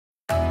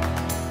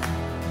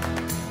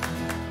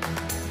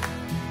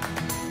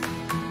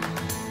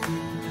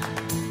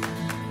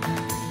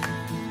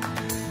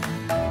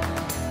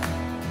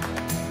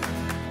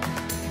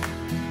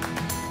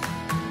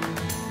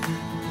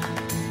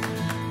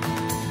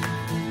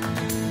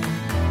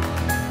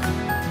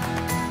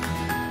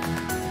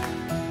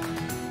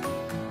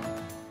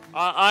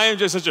I am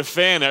just such a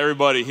fan of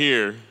everybody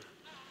here.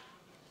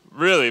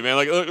 Really, man.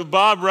 Like look,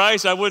 Bob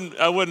Rice, I wouldn't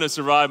have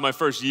survived my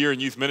first year in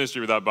youth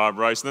ministry without Bob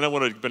Rice, and then I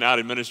would have been out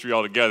of ministry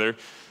altogether.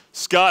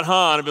 Scott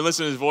Hahn, I've been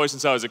listening to his voice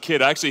since I was a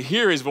kid. I actually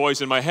hear his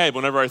voice in my head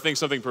whenever I think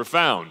something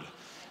profound.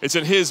 It's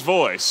in his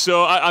voice.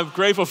 So I'm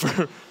grateful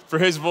for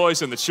his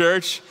voice in the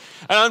church.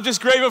 And I'm just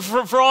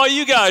grateful for all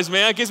you guys,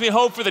 man. It gives me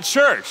hope for the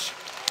church.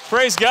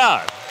 Praise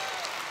God.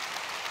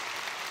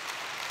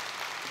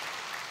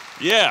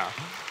 Yeah.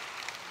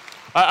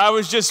 I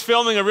was just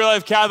filming a Real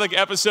Life Catholic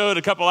episode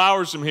a couple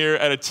hours from here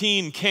at a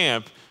teen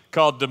camp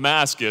called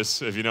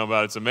Damascus, if you know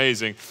about it. It's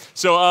amazing.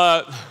 So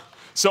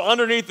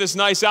underneath this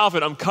nice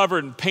outfit, I'm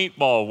covered in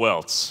paintball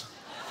welts.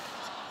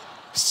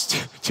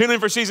 Tune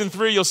in for season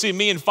 3. You'll see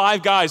me and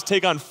 5 guys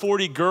take on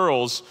 40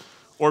 girls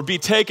or be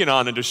taken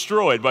on and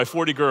destroyed by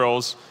 40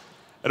 girls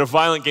at a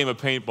violent game of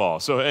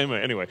paintball. So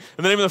anyway,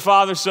 in the name of the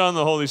Father, Son, and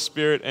the Holy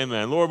Spirit,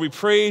 amen. Lord, we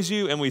praise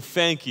you and we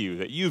thank you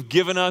that you've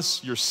given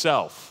us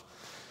yourself,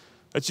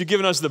 that you've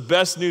given us the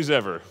best news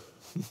ever,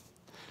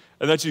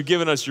 and that you've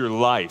given us your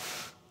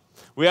life.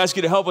 We ask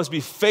you to help us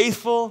be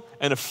faithful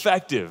and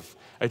effective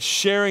at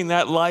sharing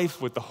that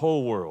life with the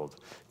whole world.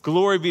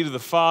 Glory be to the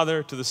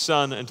Father, to the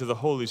Son, and to the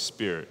Holy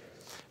Spirit,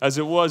 as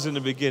it was in the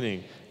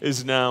beginning,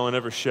 is now, and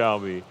ever shall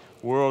be,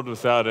 world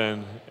without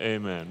end.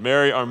 Amen.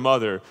 Mary, our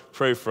mother,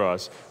 pray for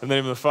us. In the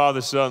name of the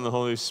Father, Son, and the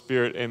Holy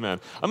Spirit. Amen.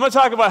 I'm going to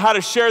talk about how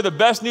to share the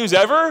best news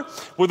ever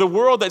with a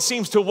world that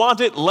seems to want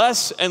it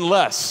less and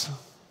less.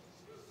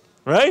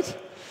 Right?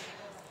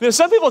 You know,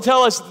 some people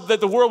tell us that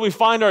the world we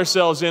find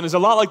ourselves in is a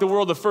lot like the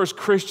world the first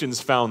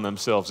Christians found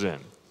themselves in,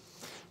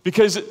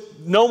 because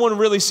no one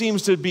really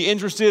seems to be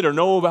interested or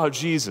know about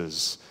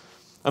Jesus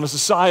on a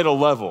societal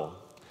level.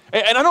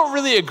 And I don't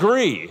really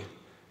agree.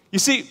 You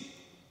see,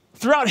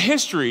 throughout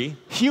history,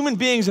 human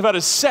beings have had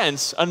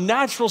a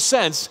natural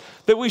sense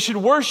that we should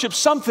worship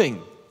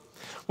something.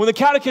 When the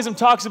Catechism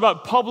talks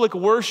about public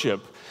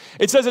worship,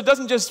 it says it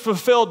doesn't just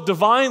fulfill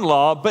divine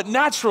law, but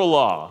natural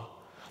law.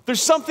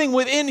 There's something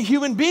within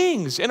human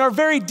beings, in our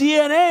very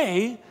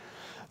DNA,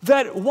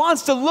 that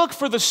wants to look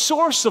for the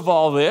source of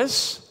all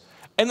this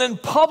and then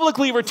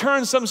publicly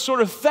return some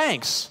sort of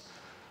thanks.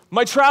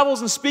 My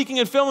travels and speaking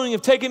and filming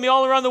have taken me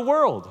all around the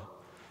world.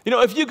 You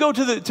know, if you go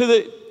to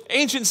the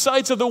ancient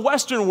sites of the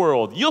Western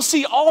world, you'll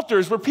see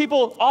altars where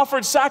people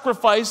offered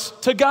sacrifice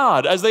to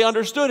God as they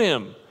understood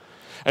him.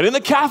 And in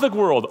the Catholic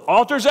world,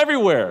 altars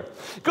everywhere.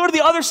 Go to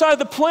the other side of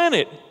the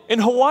planet, in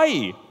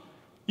Hawaii.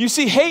 You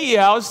see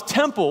heiaus,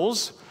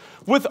 temples,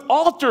 with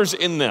altars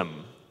in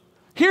them.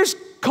 Here's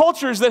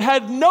cultures that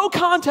had no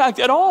contact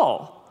at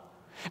all.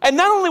 And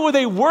not only were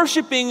they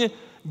worshiping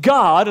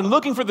God and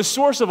looking for the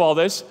source of all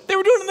this, they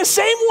were doing it in the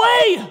same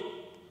way.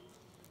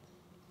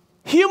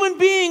 Human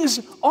beings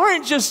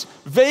aren't just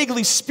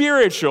vaguely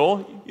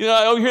spiritual. You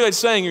know, I hear that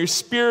saying, you're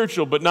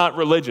spiritual but not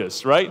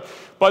religious, right?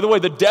 By the way,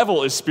 the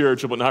devil is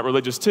spiritual but not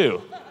religious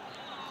too.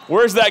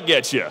 Where's that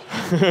get you?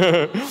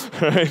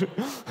 Right?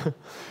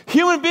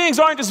 Human beings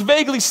aren't just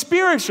vaguely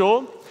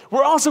spiritual,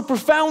 we're also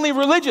profoundly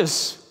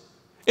religious.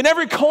 In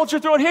every culture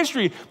throughout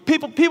history,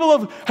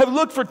 people have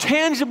looked for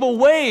tangible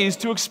ways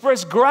to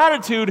express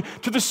gratitude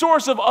to the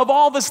source of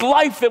all this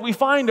life that we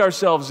find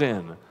ourselves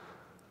in.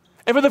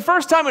 And for the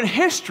first time in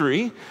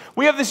history,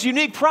 we have this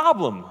unique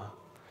problem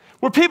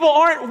where people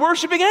aren't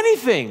worshiping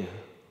anything.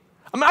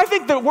 I mean, I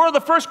think the world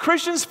the first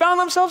Christians found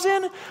themselves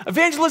in,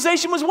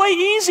 evangelization was way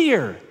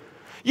easier.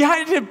 You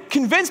had to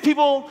convince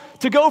people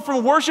to go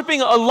from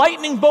worshiping a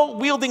lightning bolt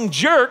wielding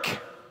jerk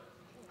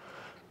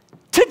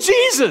to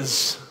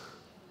Jesus.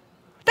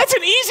 That's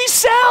an easy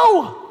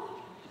sell.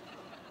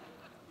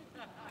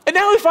 And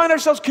now we find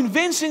ourselves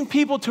convincing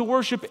people to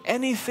worship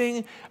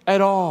anything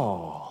at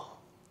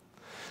all.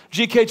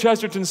 G.K.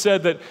 Chesterton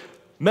said that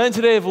men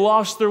today have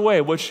lost their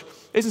way, which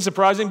isn't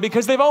surprising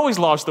because they've always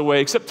lost the way,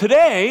 except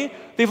today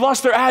they've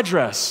lost their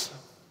address.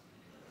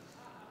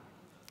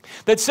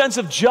 That sense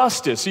of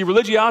justice. See,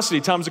 religiosity,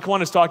 Thomas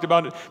Aquinas talked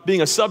about it being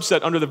a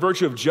subset under the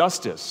virtue of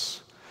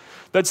justice.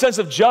 That sense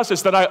of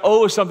justice that I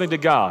owe something to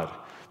God.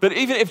 That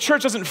even if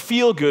church doesn't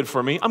feel good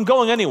for me, I'm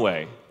going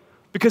anyway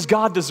because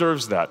God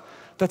deserves that.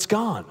 That's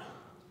gone.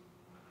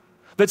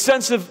 That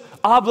sense of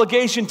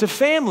obligation to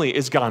family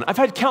is gone. I've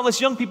had countless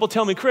young people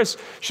tell me, Chris,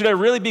 should I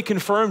really be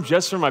confirmed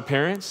just for my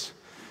parents?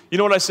 You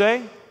know what I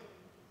say?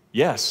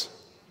 Yes.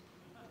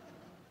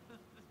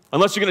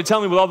 Unless you're going to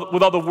tell me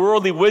with all the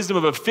worldly wisdom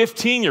of a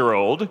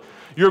 15-year-old,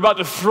 you're about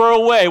to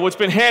throw away what's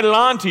been handed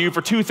on to you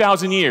for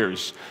 2,000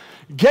 years.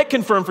 Get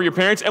confirmed for your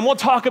parents, and we'll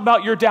talk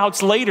about your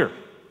doubts later.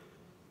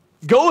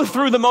 Go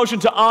through the motion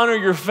to honor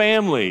your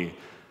family.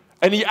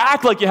 And you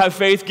act like you have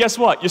faith, guess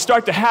what? You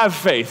start to have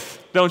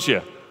faith, don't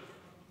you?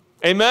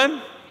 Amen?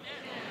 Amen.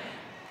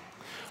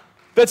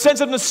 That sense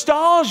of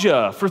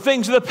nostalgia for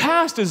things of the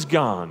past is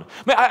gone.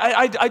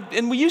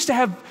 And we used to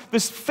have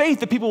this faith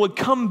that people would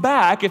come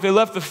back if they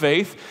left the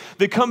faith.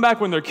 They'd come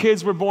back when their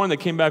kids were born. They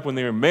came back when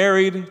they were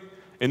married,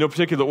 in no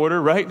particular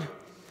order, right?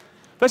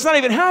 That's not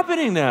even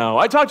happening now.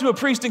 I talked to a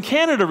priest in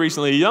Canada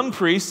recently, a young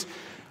priest,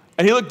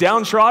 and he looked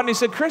downtrodden. He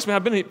said, Chris, man,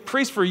 I've been a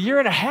priest for a year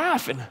and a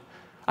half, and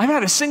I haven't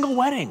had a single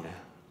wedding.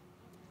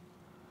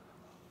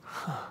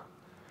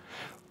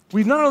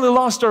 We've not only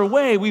lost our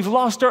way, we've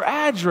lost our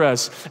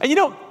address. And you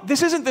know,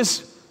 this isn't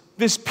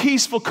this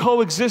peaceful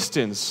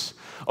coexistence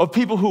of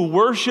people who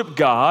worship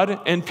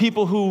God and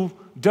people who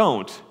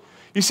don't.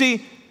 You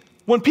see,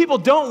 when people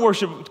don't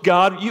worship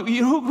God,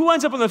 who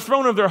ends up on the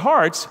throne of their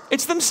hearts?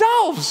 It's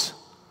themselves.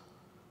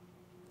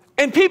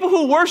 And people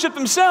who worship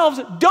themselves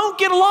don't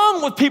get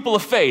along with people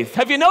of faith.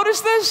 Have you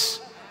noticed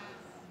this?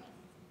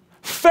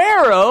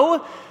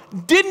 Pharaoh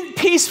didn't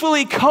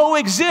peacefully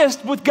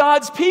coexist with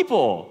God's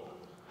people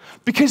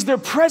because their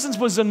presence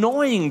was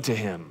annoying to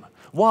him.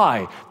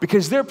 Why?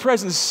 Because their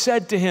presence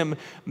said to him,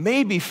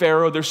 maybe,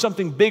 Pharaoh, there's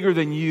something bigger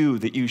than you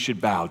that you should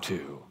bow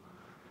to.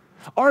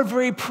 Our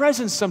very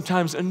presence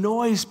sometimes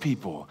annoys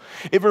people.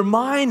 It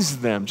reminds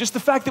them, just the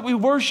fact that we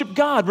worship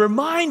God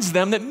reminds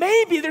them that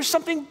maybe there's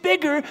something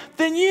bigger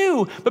than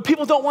you. But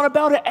people don't want to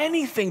bow to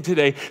anything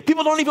today.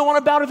 People don't even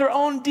want to bow to their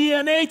own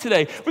DNA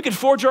today. We can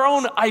forge our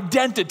own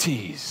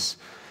identities.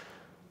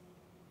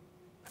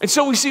 And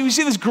so we see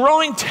this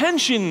growing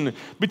tension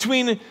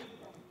between,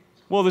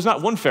 well, there's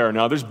not one Pharaoh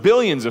now, there's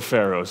billions of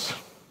pharaohs,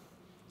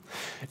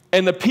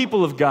 and the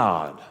people of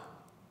God.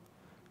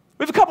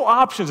 We have a couple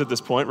options at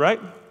this point, right?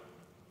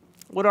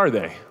 What are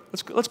they?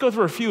 Let's go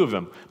through a few of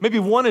them. Maybe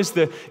one is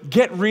the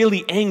get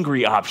really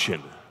angry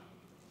option.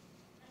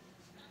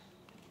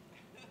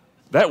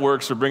 That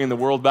works for bringing the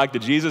world back to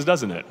Jesus,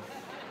 doesn't it?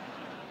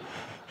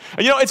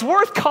 And you know, it's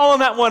worth calling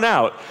that one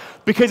out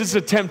because it's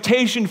a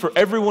temptation for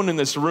everyone in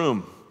this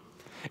room.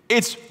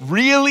 It's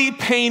really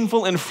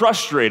painful and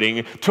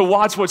frustrating to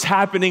watch what's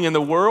happening in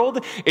the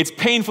world. It's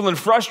painful and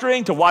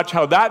frustrating to watch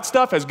how that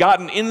stuff has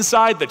gotten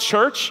inside the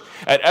church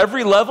at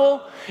every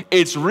level.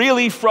 It's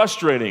really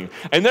frustrating.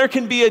 And there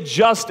can be a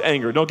just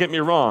anger, don't get me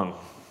wrong.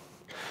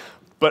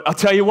 But I'll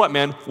tell you what,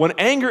 man, when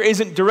anger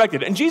isn't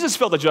directed, and Jesus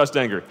felt a just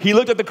anger. He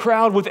looked at the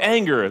crowd with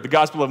anger, the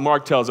Gospel of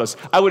Mark tells us.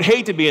 I would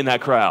hate to be in that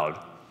crowd.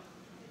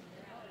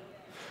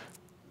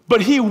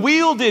 But he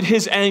wielded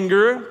his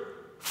anger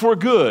for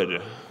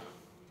good.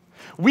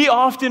 We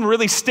often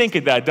really stink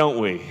at that, don't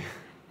we?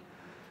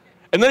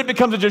 And then it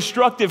becomes a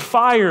destructive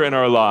fire in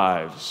our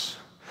lives.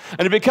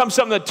 And it becomes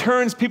something that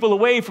turns people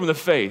away from the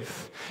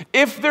faith.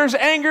 If there's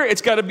anger,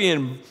 it's got to be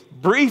in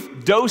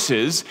brief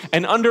doses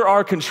and under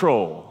our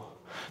control.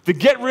 The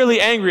get really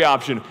angry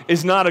option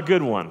is not a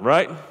good one,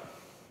 right?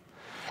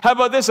 How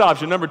about this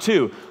option, number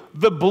 2?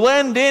 The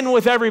blend in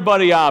with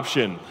everybody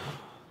option.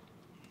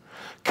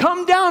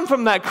 Come down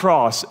from that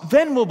cross,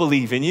 then we'll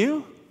believe in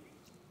you.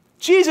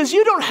 Jesus,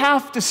 you don't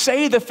have to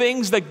say the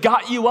things that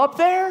got you up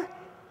there.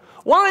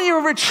 Why don't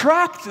you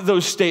retract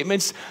those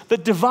statements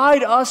that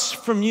divide us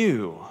from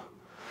you,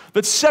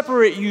 that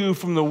separate you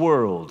from the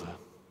world?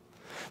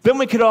 Then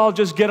we could all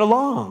just get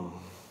along.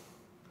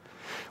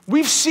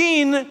 We've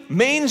seen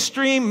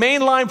mainstream,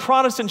 mainline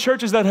Protestant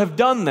churches that have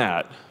done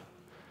that.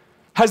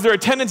 Has their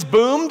attendance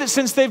boomed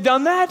since they've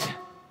done that?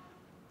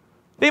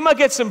 They might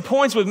get some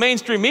points with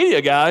mainstream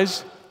media,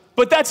 guys,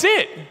 but that's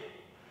it.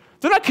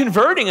 They're not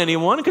converting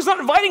anyone because they're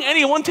not inviting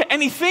anyone to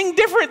anything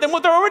different than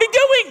what they're already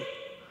doing.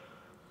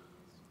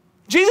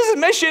 Jesus'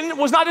 mission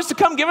was not just to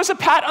come give us a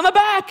pat on the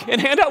back and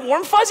hand out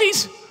warm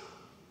fuzzies.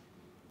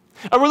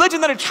 A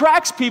religion that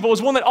attracts people is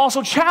one that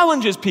also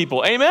challenges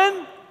people.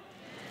 Amen?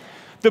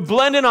 The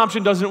blend-in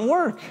option doesn't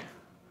work.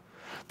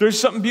 There's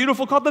something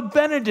beautiful called the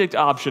Benedict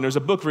option. There's a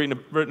book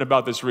written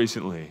about this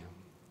recently.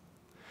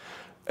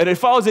 And it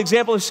follows the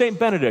example of St.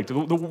 Benedict.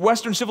 The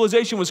Western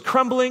civilization was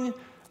crumbling.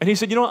 And he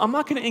said, you know what, I'm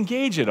not going to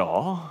engage at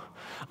all.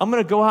 I'm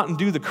going to go out and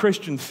do the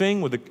Christian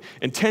thing with an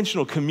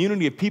intentional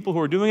community of people who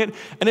are doing it.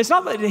 And it's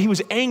not that he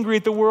was angry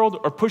at the world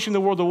or pushing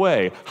the world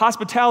away.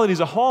 Hospitality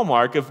is a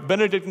hallmark of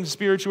Benedictine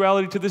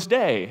spirituality to this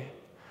day.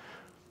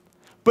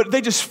 But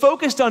they just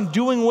focused on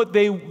doing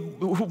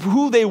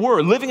who they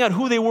were, living out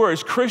who they were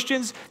as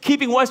Christians,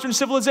 keeping Western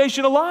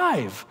civilization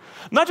alive.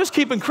 Not just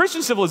keeping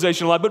Christian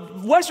civilization alive,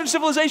 but Western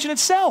civilization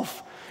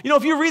itself. You know,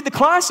 if you read the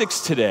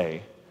classics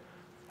today,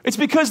 it's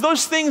because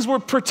those things were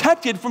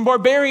protected from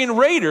barbarian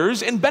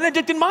raiders in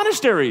Benedictine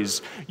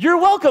monasteries. You're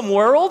welcome,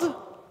 world.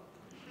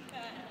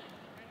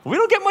 We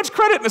don't get much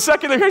credit in the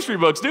secular history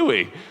books, do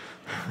we?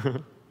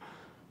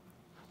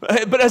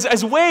 But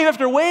as wave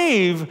after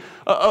wave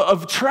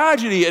of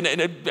tragedy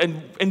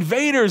and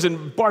invaders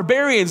and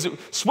barbarians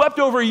swept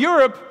over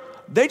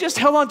Europe, they just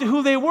held on to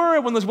who they were.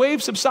 When those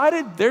waves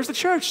subsided, there's the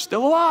church,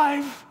 still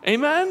alive.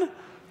 Amen?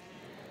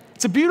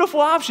 It's a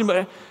beautiful option,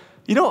 but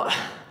you know,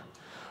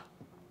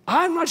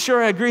 I'm not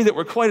sure I agree that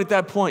we're quite at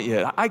that point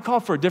yet. I call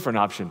for a different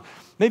option.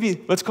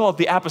 Maybe let's call it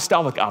the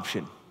apostolic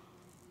option.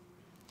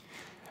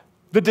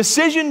 The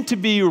decision to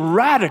be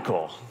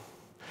radical,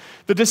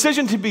 the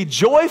decision to be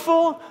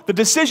joyful, the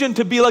decision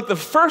to be like the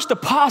first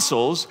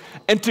apostles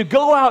and to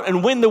go out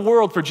and win the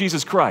world for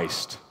Jesus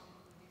Christ.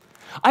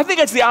 I think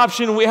that's the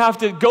option we have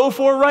to go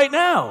for right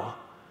now.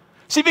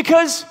 See,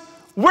 because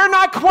we're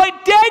not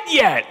quite dead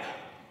yet.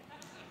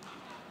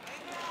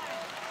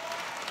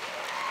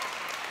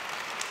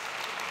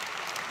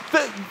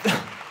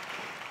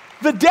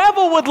 The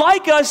devil would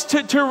like us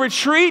to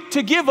retreat,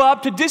 to give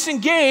up, to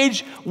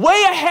disengage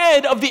way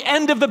ahead of the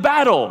end of the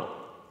battle.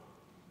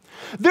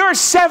 There are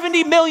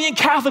 70 million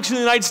Catholics in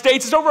the United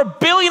States. There's over 1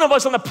 billion of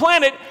us on the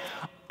planet.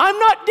 I'm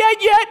not dead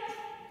yet.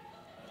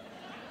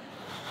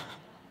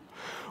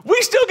 We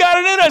still got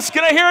it in us.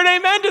 Can I hear an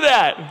amen to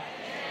that? Amen.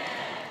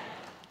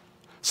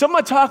 So I'm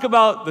going to talk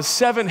about the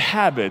 7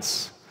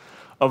 habits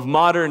of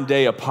modern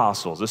day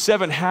apostles, the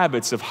 7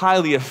 habits of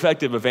highly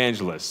effective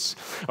evangelists.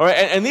 All right,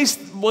 and these,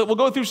 we'll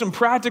go through some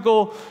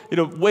practical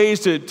ways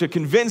to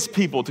convince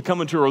people to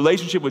come into a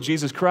relationship with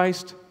Jesus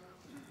Christ,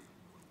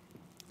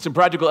 some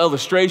practical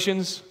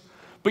illustrations.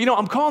 But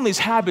I'm calling these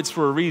habits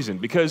for a reason,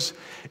 because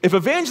if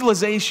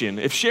evangelization,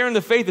 if sharing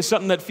the faith is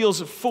something that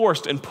feels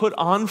forced and put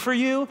on for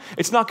you,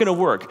 it's not going to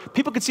work.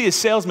 People can see a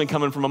salesman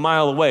coming from a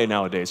mile away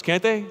nowadays,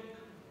 can't they?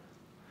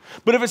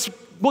 But if it's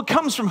what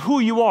comes from who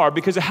you are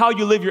because of how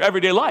you live your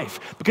everyday life,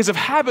 because of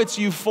habits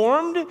you've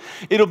formed,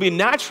 it'll be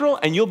natural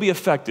and you'll be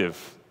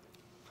effective.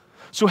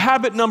 So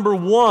habit number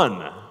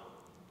 1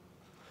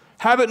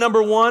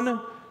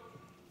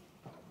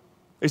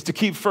 is to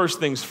keep first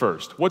things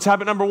first. What's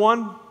habit number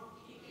 1?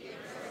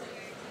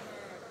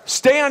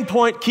 Stay on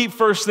point, keep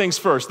first things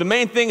first. The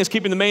main thing is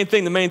keeping the main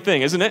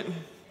thing, isn't it?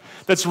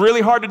 That's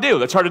really hard to do.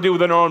 That's hard to do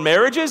within our own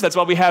marriages. That's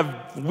why we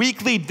have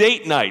weekly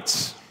date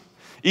nights,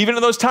 even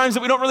in those times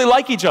that we don't really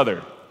like each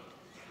other.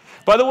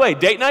 By the way,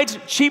 date nights,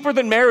 cheaper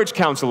than marriage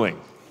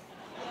counseling.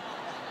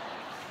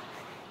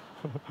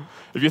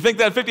 If you think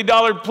that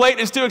 $50 plate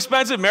is too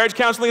expensive, marriage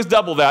counseling is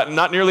double that and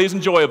not nearly as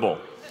enjoyable.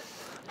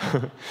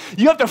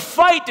 You have to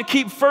fight to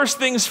keep first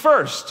things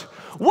first.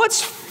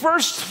 What's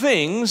first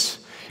things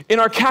in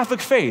our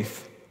Catholic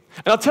faith?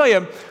 And I'll tell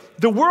you,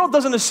 the world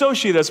doesn't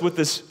associate us with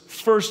this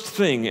first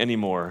thing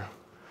anymore.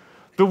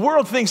 The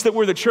world thinks that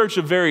we're the church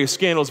of various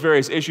scandals,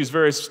 various issues,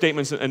 various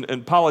statements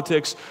in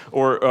politics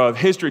or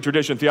history,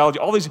 tradition, theology,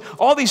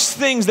 all these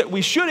things that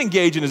we should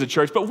engage in as a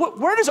church. But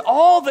where does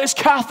all this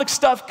Catholic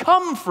stuff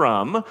come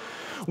from?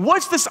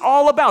 What's this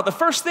all about? The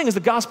first thing is the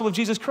gospel of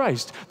Jesus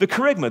Christ, the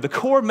kerygma, the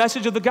core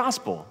message of the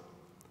gospel.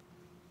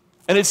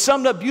 And it's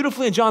summed up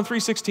beautifully in John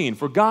 3:16.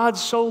 For God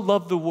so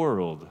loved the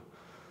world.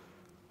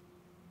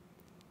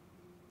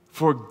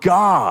 For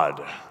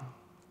God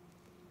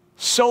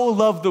so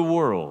loved the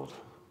world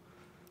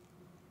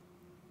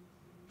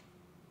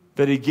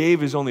that he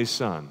gave his only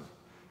Son,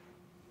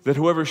 that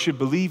whoever should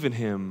believe in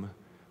him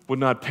would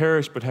not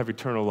perish but have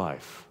eternal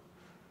life.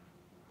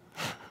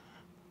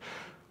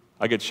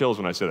 I get chills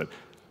when I say that.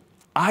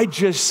 I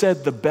just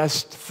said the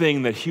best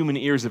thing that human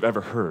ears have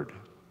ever heard.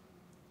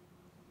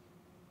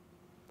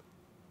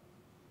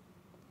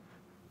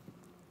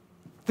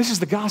 This is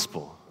the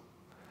gospel.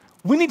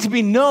 We need to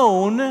be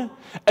known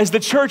as the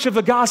church of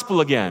the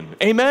gospel again.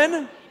 Amen?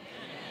 Amen.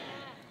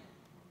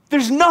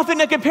 There's nothing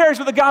that compares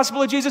with the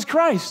gospel of Jesus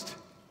Christ.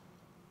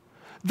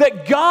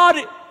 That God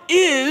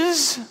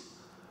is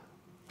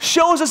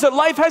shows us that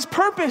life has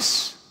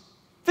purpose.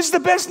 This is the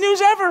best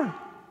news ever.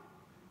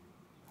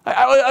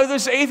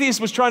 This atheist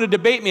was trying to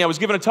debate me. I was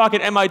giving a talk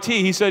at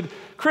MIT. He said,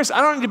 Chris,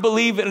 I don't need to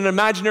believe in an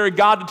imaginary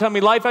God to tell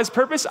me life has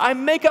purpose. I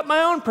make up my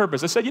own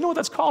purpose. I said, you know what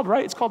that's called,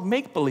 right? It's called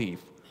make-believe.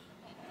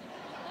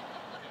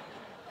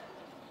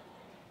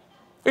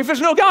 If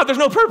there's no God, there's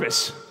no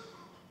purpose.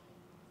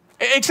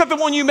 Except the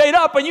one you made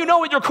up, and you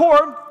know at your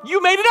core,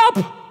 you made it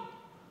up.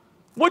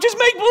 Which is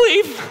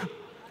make-believe,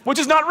 which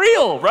is not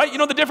real, right? You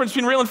know the difference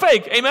between real and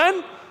fake,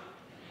 amen?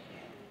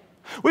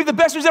 We have the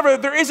best news ever.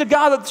 There is a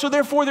God, so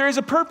therefore there is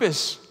a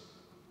purpose.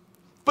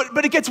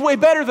 But it gets way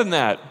better than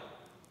that.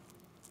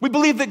 We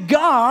believe that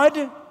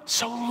God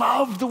so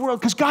loved the world,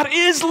 because God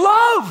is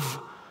love.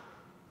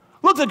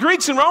 Look, the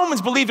Greeks and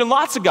Romans believed in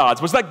lots of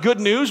gods. Was that good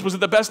news? Was it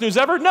the best news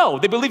ever? No,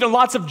 they believed in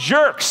lots of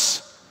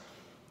jerks.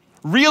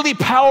 Really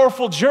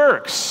powerful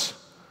jerks.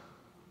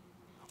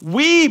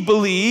 We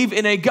believe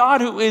in a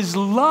God who is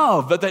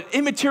love, that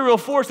immaterial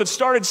force that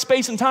started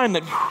space and time,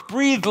 that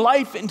breathed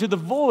life into the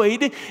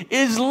void,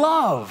 is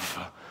love.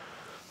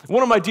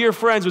 One of my dear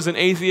friends was an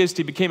atheist.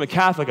 He became a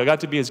Catholic. I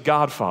got to be his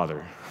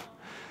godfather.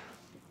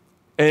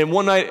 And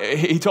one night,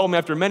 he told me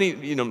after many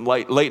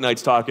late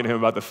nights talking to him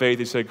about the faith,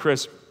 he said,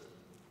 Chris,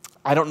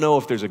 I don't know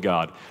if there's a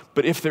God,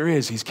 but if there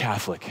is, he's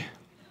Catholic.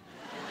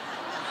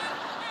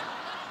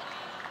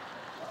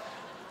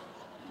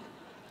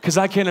 Because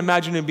I can't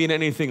imagine him being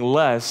anything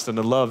less than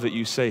the love that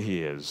you say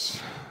he is.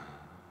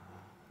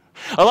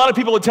 A lot of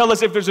people would tell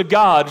us if there's a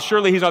God,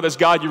 surely he's not this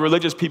God you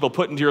religious people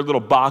put into your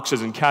little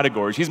boxes and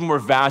categories. He's more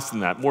vast than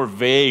that, more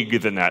vague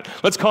than that.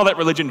 Let's call that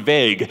religion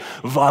vague.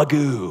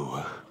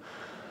 Vagu.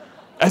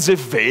 As if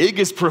vague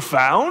is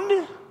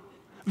profound?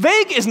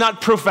 Vague is not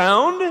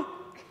profound.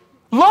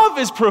 Love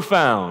is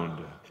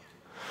profound.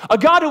 A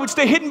God who would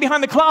stay hidden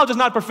behind the clouds is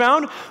not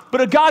profound,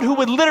 but a God who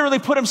would literally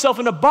put himself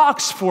in a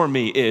box for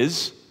me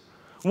is.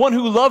 One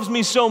who loves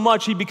me so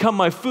much, he become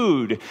my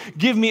food.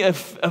 Give me a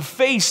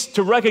face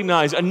to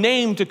recognize, a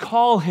name to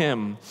call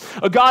him.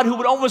 A God who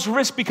would almost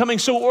risk becoming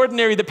so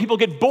ordinary that people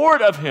get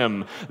bored of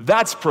him.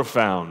 That's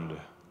profound.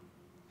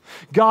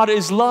 God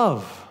is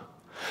love.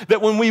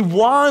 That when we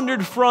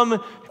wandered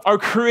from our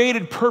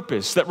created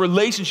purpose, that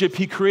relationship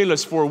he created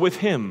us for with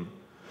him.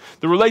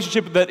 The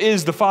relationship that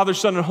is the Father,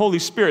 Son, and Holy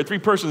Spirit, 3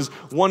 persons,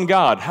 one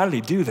God. How did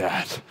he do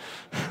that?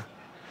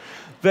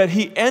 That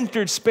he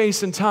entered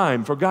space and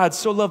time, for God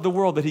so loved the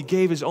world that he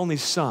gave his only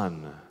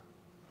Son.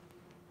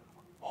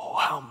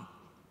 Oh,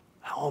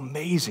 how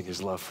amazing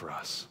his love for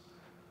us.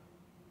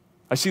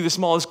 I see the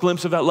smallest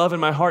glimpse of that love in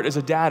my heart as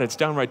a dad. It's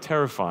downright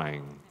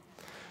terrifying.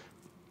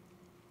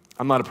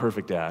 I'm not a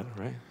perfect dad,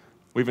 right?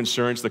 We have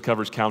insurance that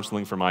covers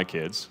counseling for my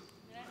kids.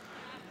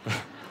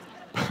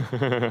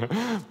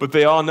 But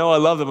they all know I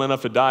love them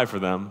enough to die for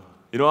them.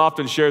 You know, I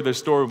often share this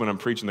story when I'm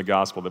preaching the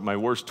gospel, that my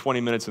worst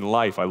 20 minutes in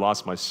life, I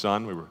lost my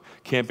son. We were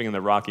camping in the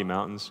Rocky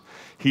Mountains.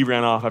 He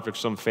ran off after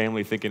some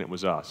family thinking it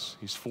was us.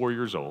 He's 4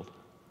 years old,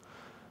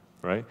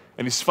 right?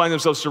 And he's finding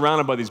himself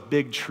surrounded by these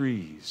big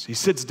trees. He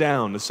sits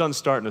down. The sun's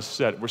starting to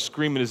set. We're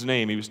screaming his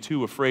name. He was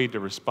too afraid to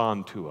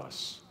respond to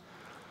us.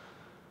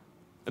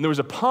 And there was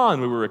a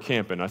pond we were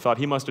camping. I thought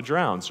he must have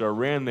drowned, so I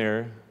ran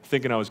there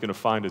thinking I was going to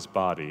find his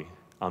body.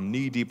 I'm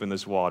knee-deep in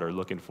this water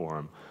looking for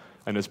him.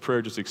 And his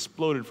prayer just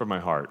exploded from my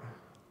heart.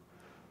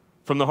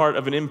 From the heart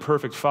of an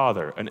imperfect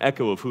father, an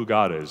echo of who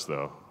God is,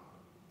 though.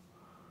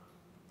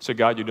 I said,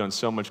 God, you've done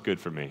so much good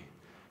for me.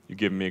 You've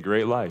given me a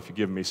great life. You've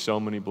given me so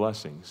many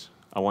blessings.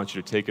 I want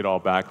you to take it all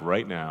back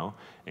right now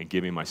and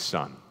give me my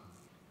son.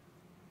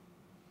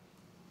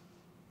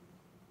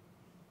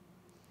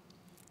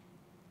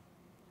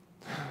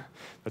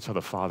 That's how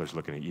the Father's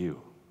looking at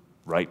you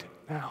right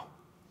now.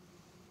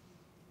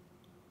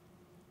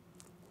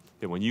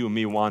 That when you and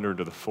me wander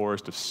into the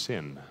forest of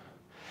sin,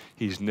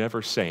 he's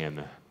never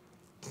saying,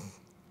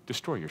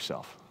 destroy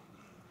yourself.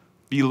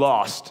 Be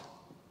lost.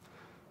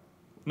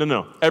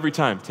 No. Every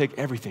time, take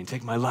everything.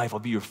 Take my life. I'll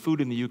be your food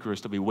in the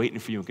Eucharist. I'll be waiting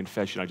for you in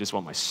confession. I just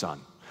want my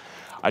son.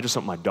 I just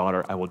want my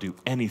daughter. I will do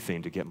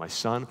anything to get my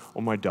son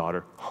or my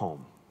daughter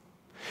home.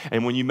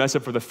 And when you mess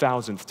up for the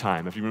 1,000th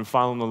time, if you've been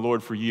following the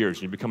Lord for years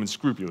and you're becoming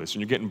scrupulous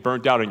and you're getting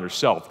burnt out on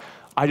yourself,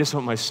 I just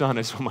want my son,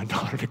 I just want my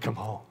daughter to come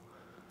home.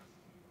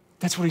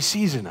 That's what he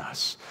sees in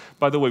us.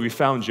 By the way, we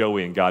found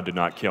Joey and God did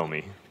not kill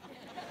me.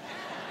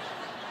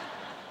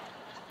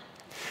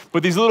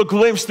 But these little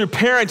glimpses through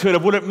parenthood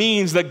of what it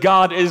means that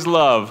God is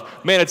love,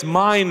 man, it's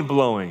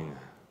mind-blowing.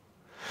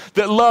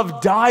 That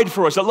love died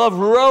for us, that love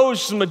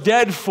rose from the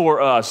dead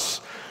for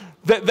us,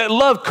 that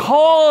love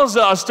calls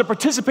us to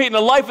participate in the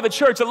life of the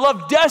church, that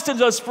love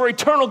destines us for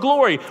eternal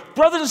glory.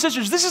 Brothers and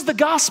sisters, this is the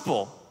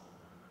gospel.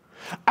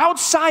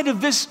 Outside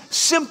of this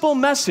simple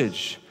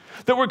message,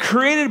 that we're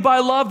created by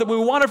love, that we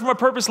wanted from our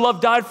purpose, love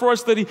died for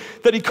us, that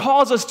he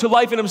calls us to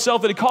life in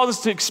himself, that he calls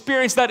us to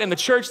experience that in the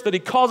church, that he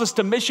calls us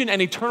to mission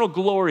and eternal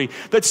glory.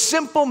 That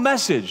simple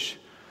message.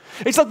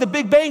 It's like the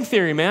Big Bang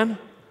Theory, man.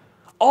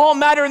 All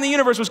matter in the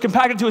universe was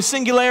compacted to a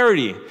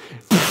singularity.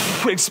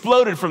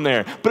 Exploded from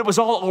there, but it was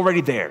all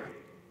already there.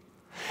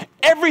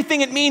 Everything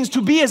it means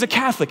to be as a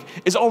Catholic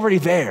is already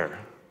there.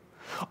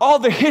 All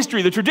the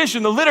history, the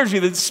tradition, the liturgy,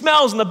 the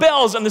smells and the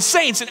bells and the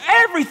saints and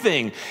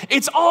everything.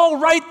 It's all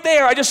right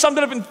there. I just summed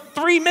it up in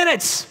 3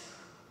 minutes.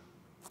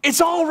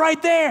 It's all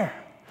right there.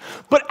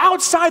 But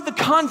outside the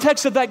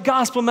context of that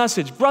gospel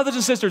message, brothers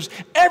and sisters,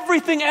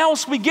 everything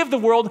else we give the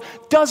world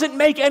doesn't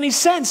make any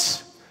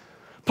sense.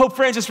 Pope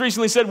Francis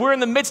recently said, we're in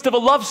the midst of a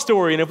love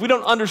story, and if we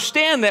don't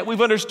understand that, we've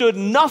understood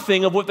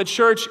nothing of what the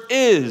church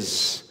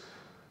is.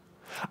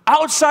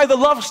 Outside the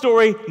love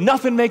story,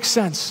 nothing makes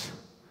sense.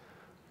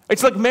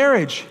 It's like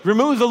marriage.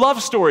 Remove the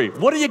love story.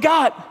 What do you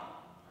got?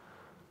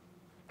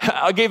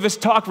 I gave this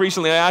talk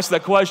recently. I asked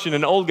that question.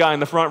 An old guy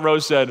in the front row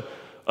said,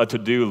 a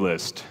to-do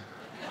list.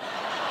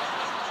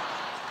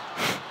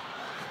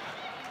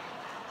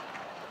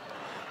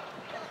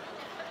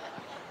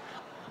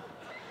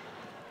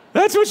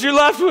 That's what you're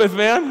left with,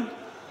 man.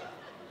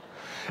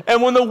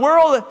 And when the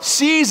world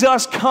sees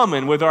us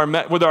coming with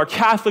our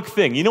Catholic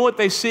thing, you know what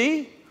they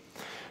see?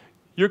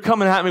 You're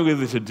coming at me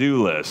with a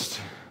to-do list.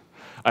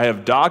 I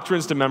have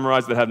doctrines to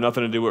memorize that have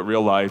nothing to do with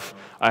real life.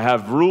 I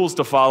have rules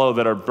to follow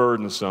that are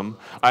burdensome.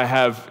 I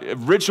have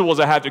rituals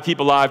I have to keep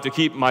alive to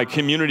keep my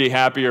community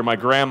happy or my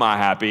grandma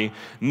happy.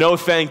 No,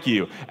 thank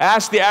you.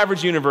 Ask the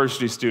average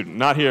university student.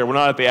 Not here. We're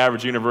not at the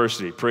average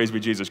university. Praise be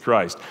Jesus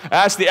Christ.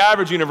 Ask the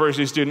average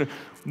university student,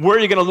 where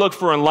are you going to look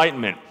for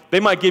enlightenment? They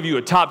might give you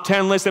a top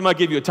 10 list. They might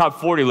give you a top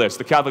 40 list.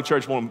 The Catholic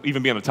Church won't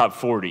even be on the top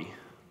 40.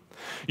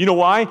 You know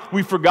why?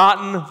 We've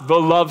forgotten the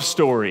love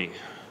story.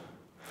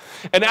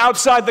 And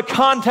outside the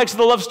context of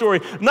the love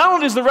story, not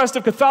only does the rest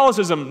of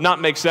Catholicism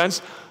not make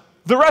sense,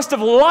 the rest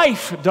of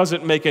life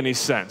doesn't make any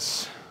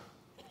sense.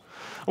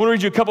 I want to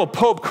read you a couple of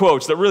Pope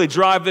quotes that really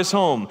drive this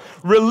home.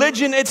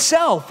 Religion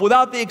itself,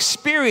 without the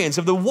experience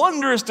of the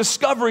wondrous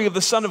discovery of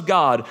the Son of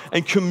God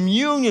and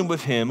communion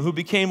with him who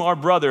became our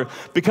brother,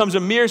 becomes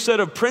a mere set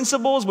of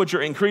principles which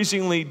are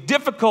increasingly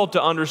difficult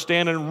to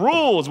understand and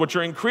rules which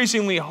are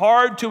increasingly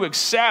hard to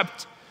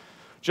accept.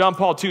 John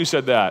Paul II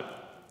said that.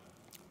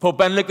 Pope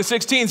Benedict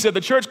XVI said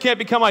the church can't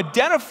become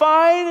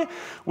identified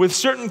with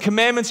certain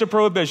commandments or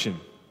prohibition.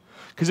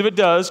 Because if it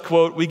does,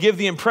 quote, we give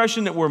the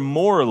impression that we're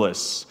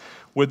moralists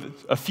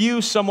with a few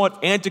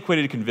somewhat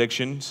antiquated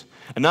convictions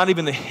and not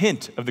even the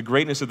hint of the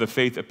greatness of the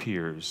faith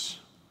appears.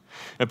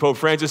 And Pope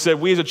Francis said,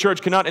 we as a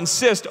church cannot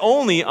insist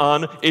only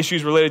on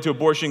issues related to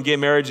abortion, gay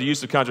marriage, the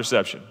use of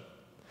contraception.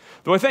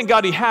 Though I thank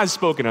God he has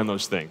spoken on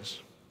those things.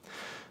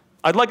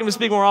 I'd like him to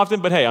speak more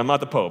often, but hey, I'm not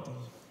the Pope.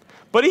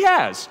 But he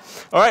has.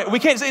 All right, we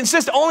can't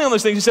insist only on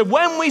those things. He said,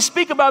 when we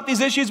speak about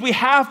these issues, we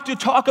have to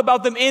talk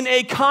about them in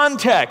a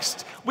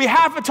context. We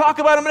have to talk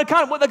about them in a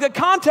context. The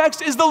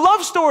context is the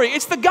love story.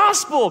 It's the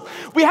gospel.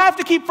 We have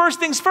to keep first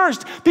things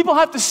first. People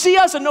have to see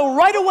us and know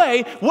right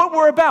away what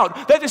we're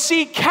about. They have to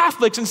see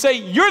Catholics and say,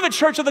 you're the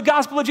church of the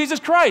gospel of Jesus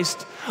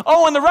Christ.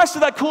 Oh, and the rest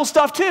of that cool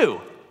stuff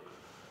too.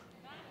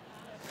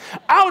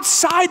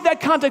 Outside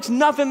that context,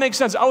 nothing makes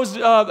sense. I was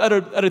at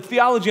a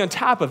Theology on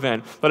Tap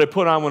event that I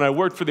put on when I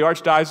worked for the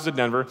Archdiocese of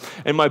Denver,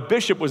 and my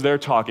bishop was there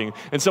talking,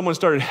 and someone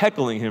started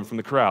heckling him from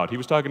the crowd. He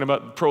was talking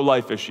about the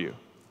pro-life issue.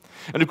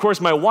 And of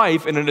course, my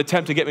wife, in an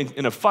attempt to get me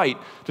in a fight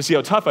to see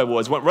how tough I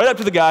was, went right up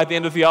to the guy at the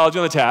end of Theology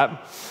on the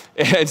Tap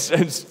and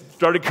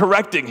started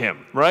correcting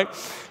him, right?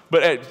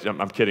 But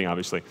I'm kidding,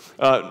 obviously,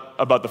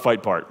 about the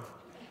fight part.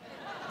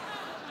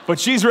 But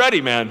she's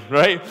ready, man,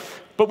 right?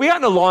 But we got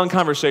in a long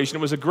conversation. It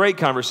was a great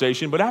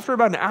conversation. But after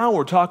about an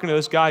hour talking to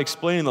this guy,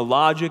 explaining the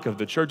logic of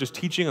the church's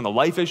teaching on the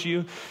life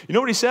issue, you know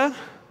what he said?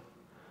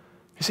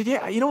 He said,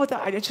 yeah, you know what?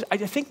 I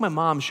think my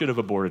mom should have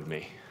aborted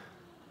me.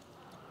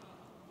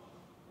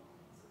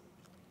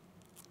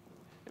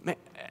 And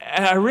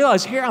I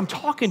realized here I'm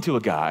talking to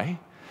a guy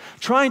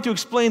trying to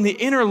explain the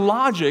inner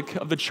logic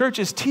of the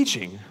church's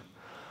teaching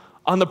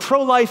on the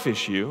pro-life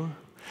issue,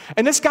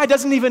 and this guy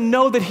doesn't even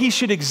know that he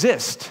should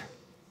exist.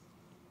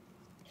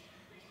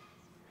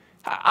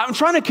 I'm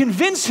trying to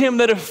convince him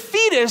that a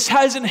fetus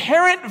has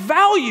inherent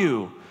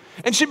value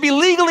and should be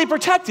legally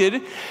protected,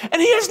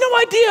 and he has no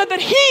idea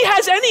that he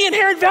has any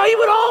inherent value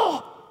at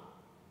all.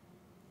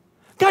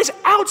 Guys,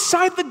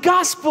 outside the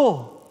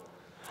gospel,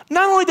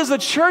 not only does the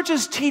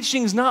church's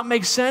teachings not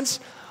make sense,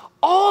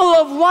 all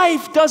of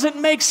life doesn't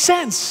make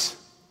sense.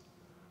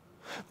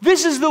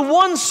 This is the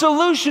one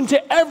solution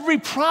to every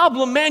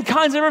problem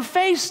mankind's ever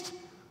faced.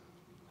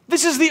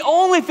 This is the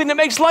only thing that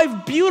makes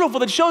life beautiful,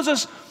 that shows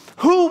us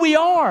who we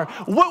are,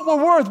 what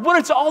we're worth, what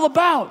it's all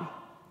about.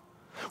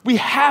 We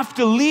have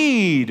to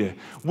lead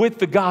with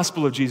the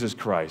gospel of Jesus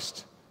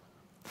Christ.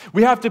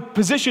 We have to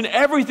position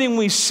everything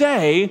we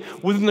say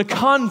within the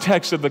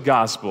context of the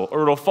gospel,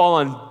 or it'll fall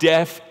on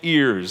deaf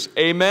ears.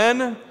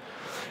 Amen?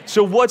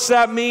 So what's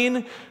that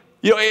mean?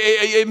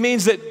 It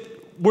means that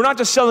we're not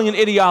just selling an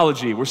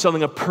ideology, we're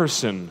selling a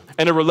person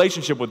and a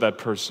relationship with that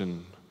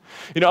person.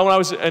 When I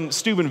was in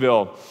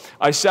Steubenville,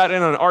 I sat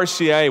in on an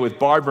RCA with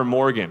Barbara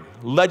Morgan,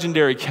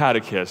 legendary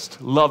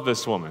catechist. Love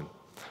this woman.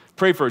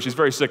 Pray for her. She's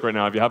very sick right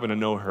now if you happen to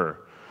know her.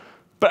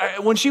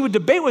 But when she would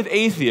debate with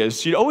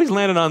atheists, she'd always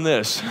landed on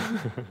this.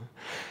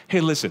 Hey,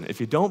 listen, if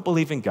you don't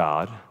believe in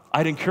God,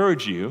 I'd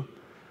encourage you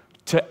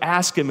to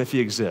ask him if he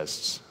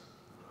exists.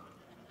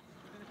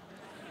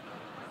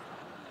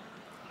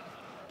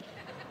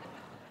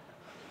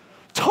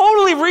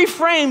 Totally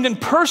reframed and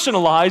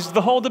personalized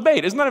the whole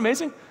debate. Isn't that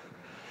amazing?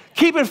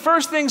 Keeping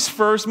first things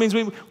first means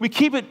we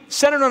keep it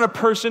centered on a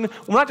person.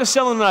 We're not just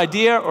selling an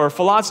idea or a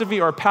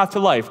philosophy or a path to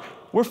life.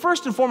 We're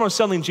first and foremost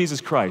selling Jesus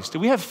Christ. Do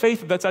we have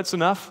faith that that's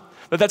enough?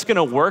 That that's going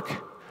to work?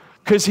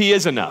 Because he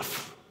is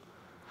enough.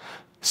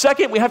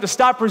 Second, we have to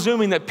stop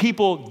presuming that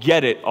people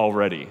get it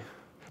already,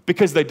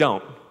 because they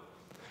don't.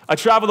 I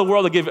travel the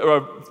world to give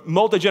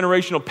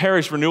multi-generational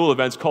parish renewal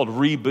events called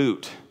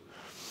Reboot.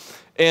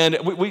 And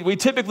we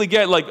typically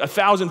get like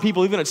 1,000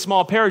 people, even at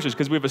small parishes,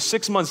 because we have a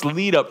 6-month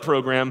lead-up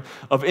program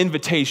of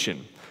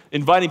invitation,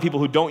 inviting people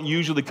who don't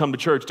usually come to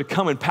church to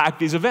come and pack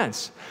these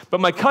events.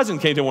 But my cousin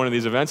came to one of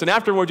these events, and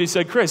afterwards he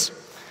said, Chris,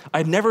 I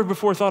had never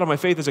before thought of my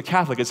faith as a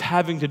Catholic as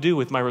having to do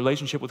with my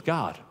relationship with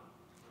God.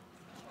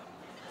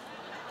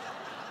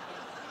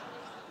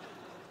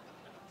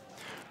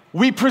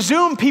 We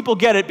presume people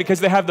get it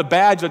because they have the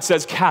badge that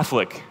says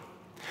Catholic.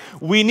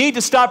 We need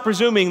to stop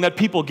presuming that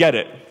people get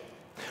it.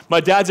 My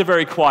dad's a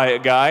very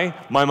quiet guy.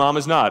 My mom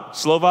is not.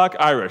 Slovak,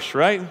 Irish,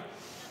 right?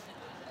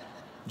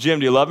 Jim,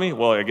 do you love me?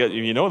 Well,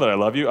 you know that I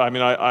love you. I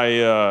mean,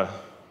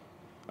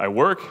 I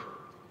work.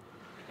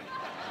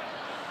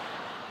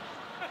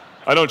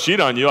 I don't cheat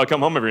on you. I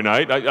come home every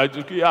night.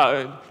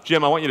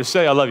 Jim, I want you to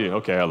say I love you.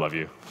 Okay, I love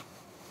you.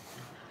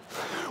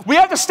 We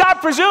have to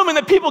stop presuming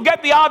that people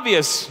get the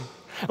obvious.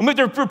 And we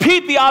have to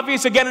repeat the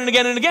obvious again and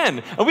again and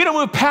again. And we don't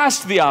move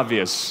past the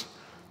obvious.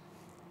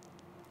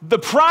 The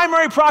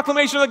primary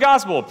proclamation of the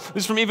gospel.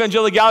 This is from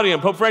Evangelii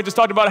Gaudium. Pope Francis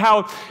talked about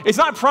how it's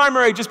not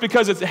primary just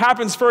because it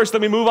happens first,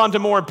 then we move on to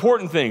more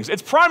important things.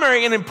 It's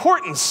primary in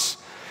importance.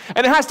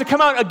 And it has to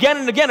come out again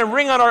and again and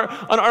ring on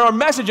our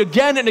message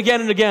again and again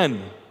and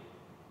again.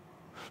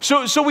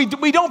 So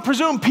we don't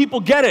presume people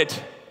get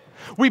it.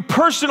 We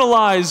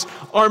personalize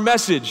our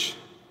message.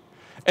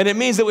 And it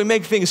means that we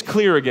make things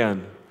clear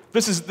again.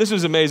 This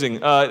is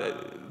amazing.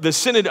 The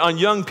Synod on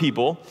Young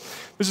People.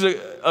 This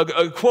is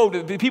a quote.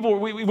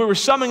 We were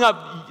summing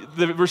up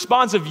the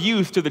response of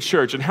youth to the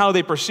church and how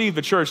they perceive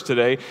the church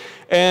today.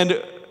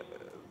 And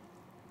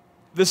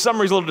This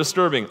summary is a little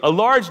disturbing. A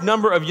large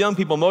number of young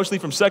people, mostly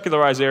from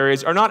secularized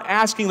areas, are not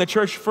asking the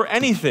church for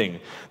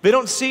anything. They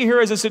don't see her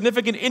as a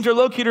significant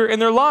interlocutor in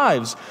their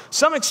lives.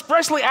 Some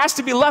expressly ask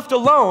to be left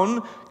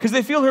alone because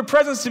they feel her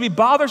presence to be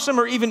bothersome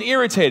or even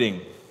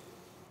irritating.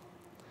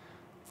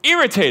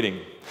 Irritating.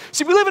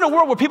 See, we live in a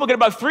world where people get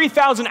about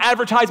 3,000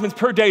 advertisements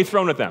per day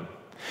thrown at them.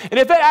 And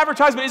if that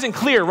advertisement isn't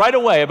clear right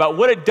away about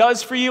what it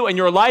does for you and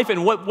your life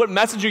and what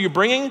message are you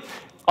bringing,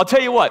 I'll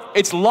tell you what,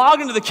 it's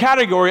logged into the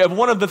category of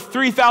one of the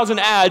 3,000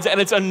 ads, and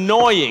it's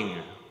annoying.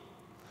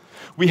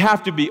 We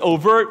have to be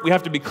overt, we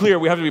have to be clear,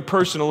 we have to be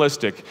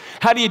personalistic.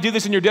 How do you do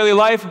this in your daily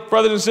life,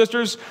 brothers and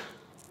sisters?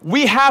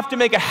 We have to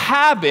make a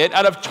habit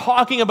out of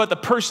talking about the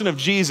person of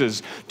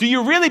Jesus. Do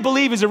you really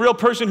believe he's a real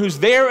person who's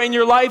there in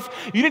your life?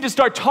 You need to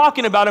start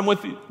talking about him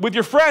with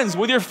your friends,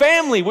 with your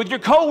family, with your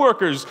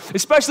coworkers,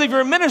 especially if you're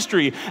in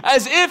ministry,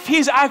 as if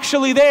he's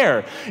actually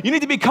there. You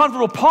need to be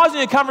comfortable pausing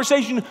a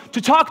conversation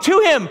to talk to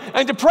him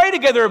and to pray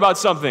together about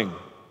something.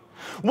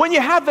 When you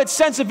have that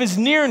sense of his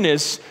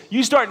nearness,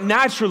 you start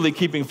naturally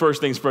keeping first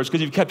things first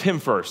because you've kept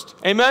him first.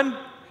 Amen?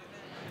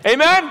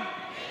 Amen?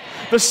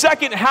 The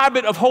second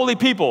habit of holy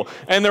people,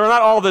 and they're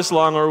not all this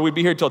long or we'd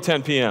be here till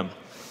 10 p.m.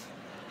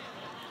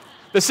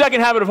 The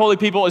second habit of holy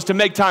people is to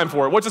make time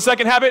for it. What's the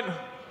second habit?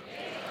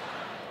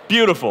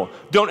 Beautiful.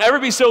 Don't ever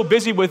be so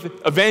busy with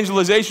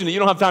evangelization that you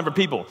don't have time for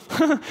people.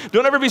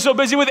 Don't ever be so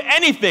busy with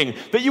anything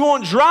that you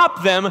won't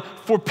drop them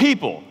for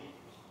people.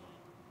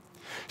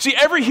 See,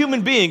 every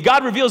human being,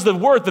 God reveals the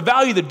worth, the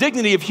value, the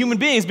dignity of human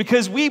beings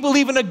because we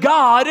believe in a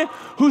God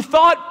who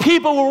thought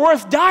people were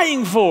worth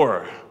dying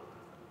for.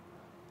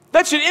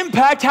 That should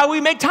impact how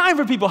we make time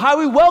for people, how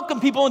we welcome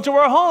people into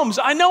our homes.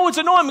 I know it's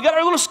annoying. We got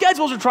our little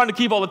schedules we're trying to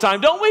keep all the time,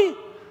 don't we?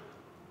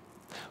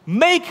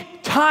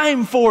 Make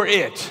time for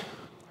it.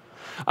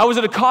 I was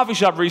at a coffee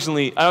shop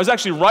recently, and I was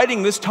actually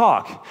writing this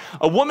talk.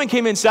 A woman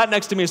came in, sat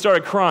next to me, and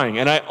started crying,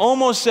 and I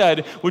almost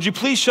said, "Would you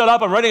please shut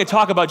up? I'm writing a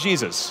talk about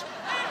Jesus."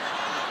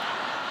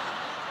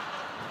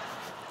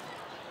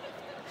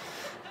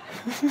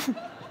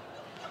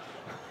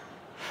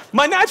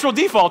 My natural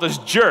default is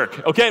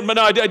jerk, okay? But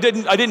no, I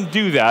didn't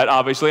do that,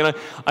 obviously, and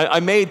I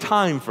made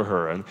time for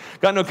her and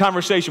got into a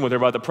conversation with her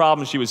about the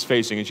problems she was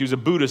facing, and she was a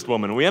Buddhist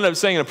woman, and we ended up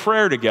saying a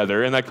prayer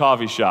together in that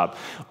coffee shop.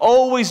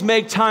 Always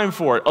make time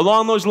for it.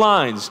 Along those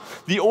lines,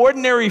 the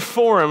ordinary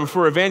forum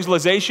for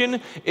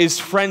evangelization is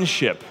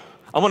friendship.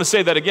 I want to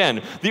say that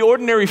again. The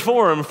ordinary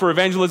forum for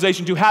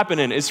evangelization to happen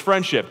in is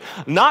friendship.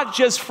 Not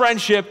just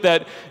friendship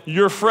that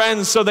you're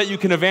friends so that you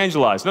can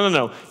evangelize.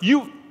 No.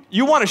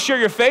 You want to share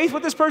your faith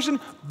with this person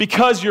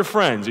because you're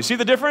friends. You see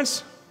the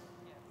difference?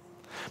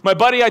 My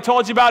buddy I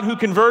told you about who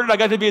converted, I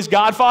got to be his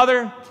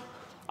godfather.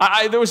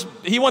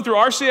 He went through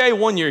RCA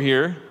 1 year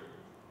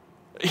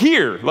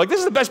here. Like this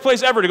is the best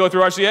place ever to go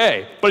through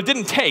RCA, but it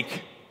didn't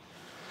take.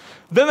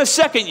 Then the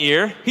second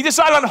year, he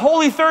decided on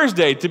Holy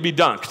Thursday to be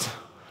dunked,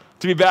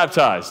 to be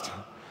baptized.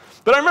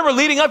 But I remember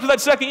leading up to that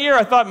second year,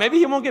 I thought maybe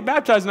he won't get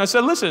baptized. And I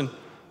said, listen,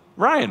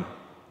 Ryan,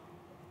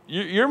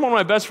 you're one of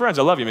my best friends.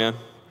 I love you, man.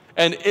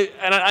 And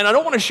I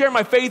don't want to share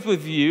my faith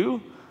with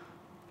you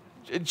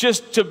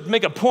just to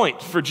make a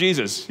point for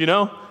Jesus, you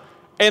know?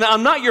 And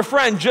I'm not your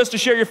friend just to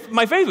share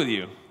my faith with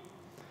you.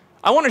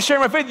 I want to share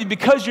my faith with you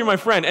because you're my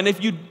friend. And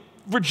if you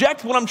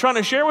reject what I'm trying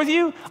to share with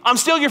you, I'm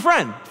still your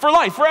friend for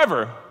life,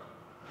 forever.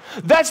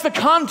 That's the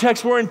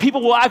context wherein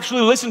people will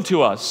actually listen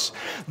to us.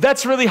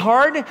 That's really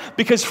hard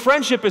because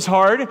friendship is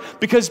hard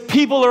because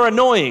people are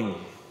annoying.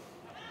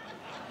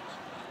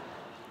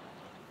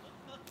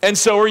 And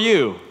so are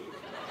you.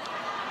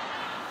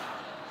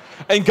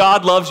 And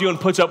God loves you and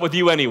puts up with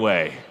you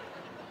anyway.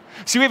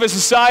 See, we have a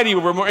society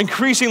where we're more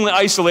increasingly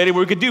isolated,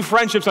 where we could do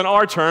friendships on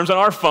our terms, on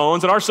our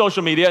phones, on our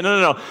social media.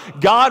 No.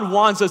 God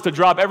wants us to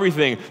drop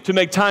everything to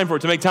make time for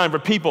it, to make time for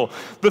people.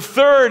 The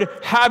third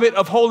habit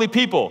of holy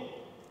people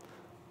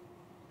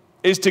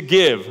is to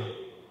give.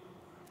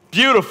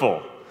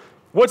 Beautiful.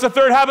 What's the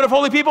third habit of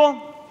holy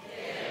people?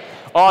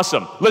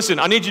 Awesome. Listen,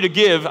 I need you to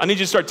give. I need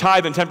you to start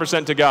tithing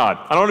 10% to God.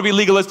 I don't want to be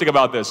legalistic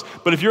about this,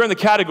 but if you're in the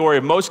category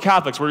of most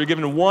Catholics where you're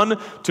giving 1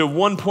 to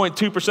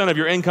 1.2% of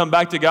your income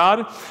back to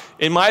God,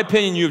 in my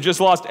opinion, you've just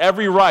lost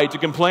every right to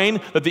complain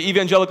that the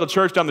evangelical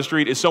church down the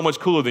street is so much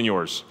cooler than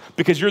yours,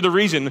 because you're the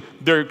reason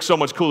they're so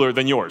much cooler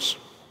than yours.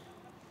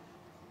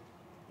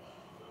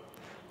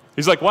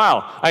 He's like,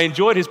 wow, I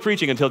enjoyed his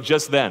preaching until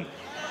just then.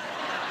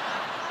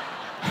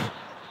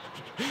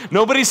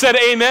 Nobody said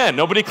amen.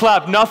 Nobody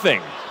clapped,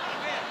 nothing.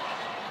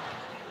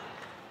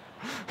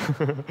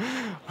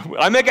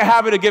 I make a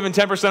habit of giving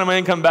 10% of my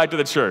income back to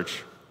the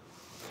church.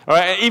 All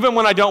right, even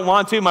when I don't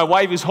want to, my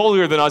wife is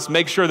holier than us,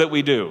 make sure that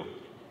we do.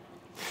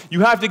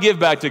 You have to give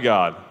back to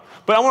God.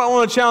 But I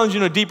want to challenge you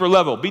on a deeper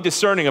level. Be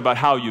discerning about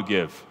how you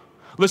give.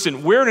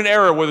 Listen, we're in an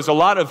era where there's a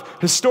lot of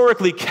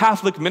historically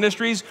Catholic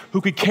ministries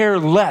who could care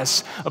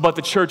less about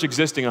the church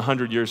existing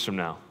 100 years from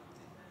now.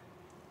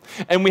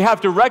 And we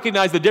have to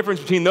recognize the difference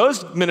between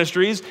those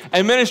ministries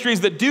and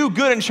ministries that do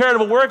good and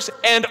charitable works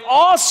and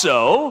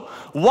also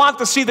want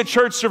to see the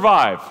church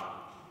survive.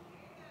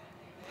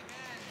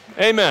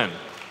 Amen.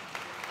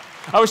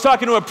 I was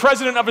talking to a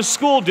president of a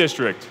school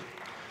district,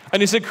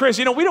 and he said, Chris,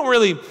 we don't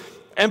really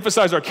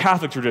emphasize our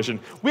Catholic tradition.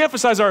 We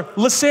emphasize our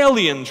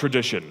Lassallean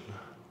tradition.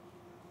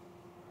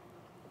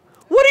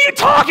 What are you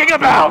talking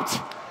about?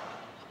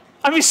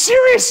 I mean,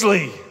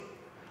 seriously.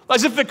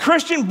 As if the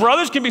Christian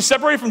brothers can be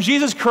separated from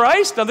Jesus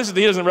Christ? Now,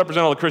 he doesn't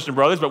represent all the Christian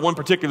brothers, but one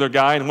particular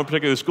guy in one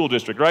particular school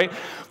district, right?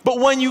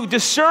 But when you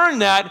discern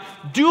that,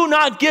 do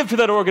not give to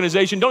that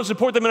organization. Don't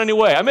support them in any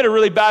way. I made a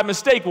really bad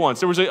mistake once.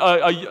 There was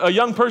a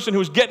young person who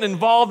was getting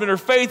involved in her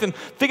faith and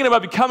thinking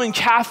about becoming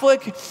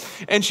Catholic,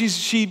 and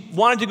she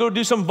wanted to go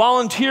do some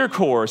volunteer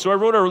corps. So I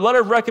wrote her a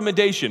letter of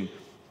recommendation.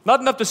 Not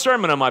enough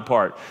discernment on my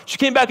part. She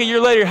came back a year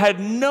later,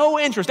 had no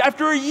interest.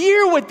 After a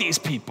year with these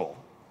people,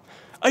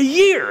 a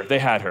year they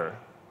had her.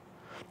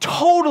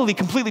 Totally,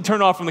 completely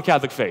turned off from the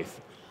Catholic faith.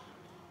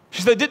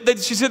 She said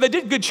they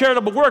did good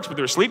charitable works, but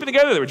they were sleeping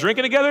together, they were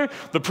drinking together.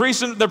 The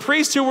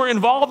priests who were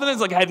involved in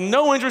it had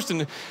no interest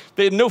in,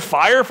 they had no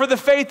fire for the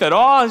faith at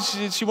all.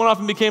 She went off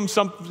and became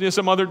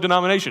some other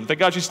denomination.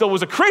 Thank God she still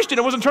was a Christian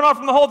and wasn't turned off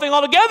from the whole thing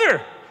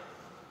altogether.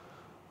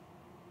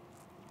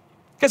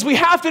 Because we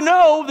have to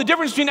know the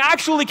difference between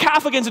actually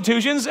Catholic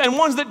institutions and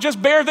ones that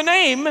just bear the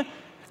name,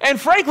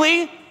 and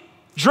frankly,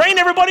 drain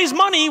everybody's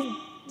money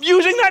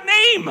using that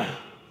name.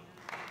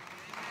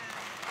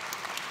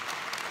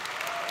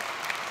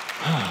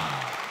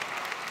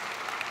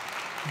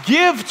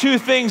 Give to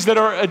things that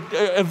are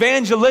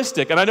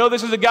evangelistic. And I know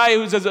this is a guy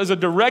who's a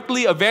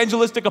directly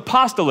evangelistic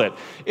apostolate.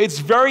 It's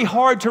very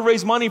hard to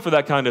raise money for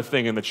that kind of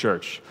thing in the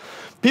church.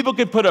 People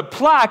could put a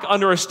plaque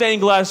under a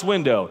stained glass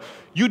window.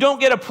 You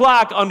don't get a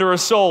plaque under a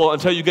soul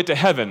until you get to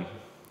heaven.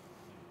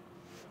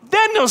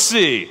 Then they'll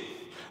see.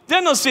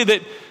 Then they'll see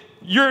that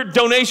your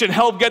donation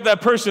helped get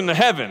that person to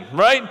heaven,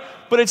 right?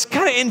 But it's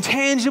kind of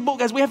intangible,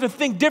 guys. We have to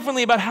think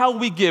differently about how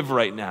we give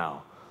right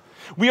now.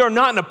 We are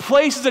not in a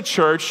place as a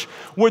church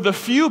where the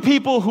few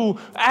people who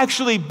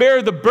actually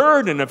bear the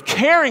burden of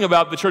caring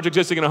about the church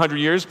existing in 100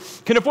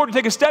 years can afford to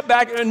take a step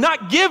back and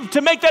not give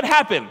to make that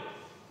happen.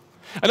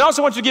 And I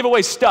also want you to give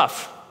away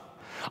stuff.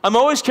 I'm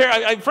always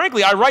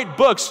frankly, I write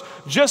books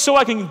just so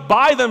I can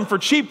buy them for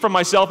cheap for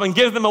myself and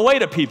give them away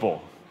to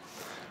people.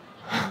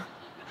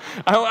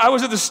 I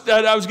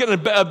was getting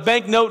a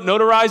banknote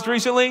notarized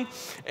recently,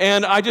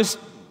 and I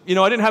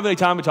didn't have any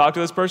time to talk to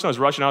this person. I was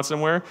rushing out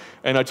somewhere,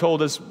 and I told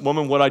this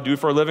woman what I do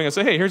for a living. I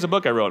said, hey, here's a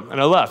book I wrote, and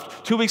I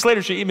left. 2 weeks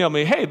later, she emailed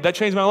me, hey, that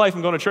changed my life.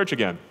 I'm going to church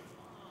again.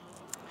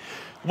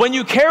 When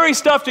you carry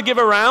stuff to give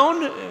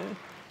around,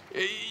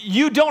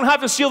 you don't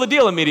have to seal the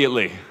deal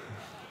immediately.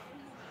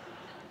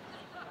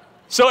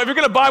 So if you're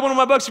going to buy one of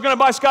my books, you're going to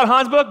buy Scott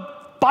Hahn's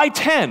book, buy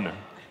 10.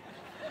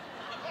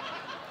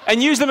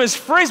 And use them as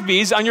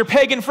Frisbees on your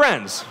pagan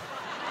friends.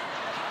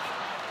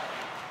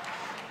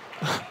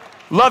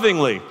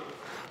 Lovingly.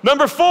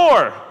 Number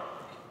 4.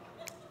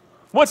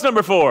 What's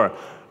number 4?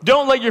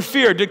 Don't let your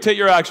fear dictate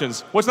your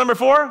actions. What's number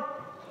 4?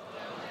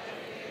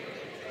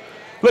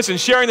 Listen,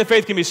 sharing the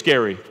faith can be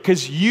scary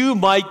because you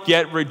might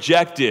get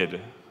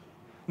rejected.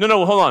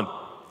 No, hold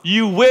on.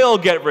 You will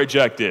get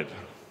rejected.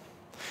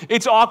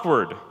 It's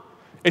awkward.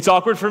 It's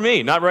awkward for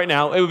me, not right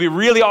now. It would be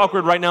really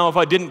awkward right now if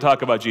I didn't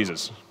talk about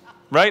Jesus,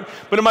 right?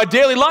 But in my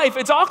daily life,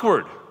 it's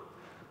awkward.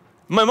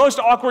 My most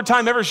awkward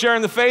time ever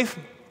sharing the faith,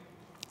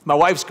 my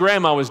wife's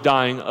grandma was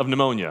dying of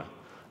pneumonia.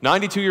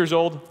 92 years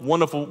old,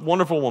 wonderful,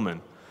 wonderful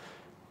woman.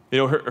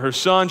 Her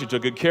son, she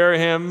took good care of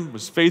him,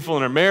 was faithful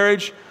in her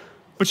marriage,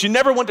 but she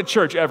never went to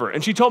church ever.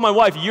 And she told my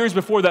wife years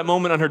before that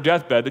moment on her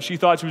deathbed that she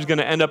thought she was going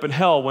to end up in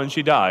hell when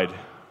she died.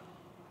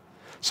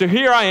 So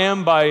here I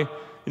am by,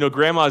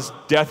 grandma's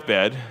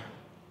deathbed,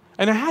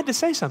 and I had to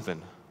say something.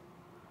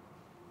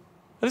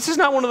 This is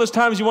not one of those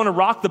times you want to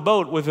rock the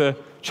boat with a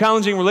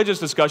challenging religious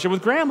discussion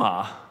with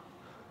grandma.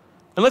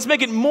 And let's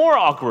make it more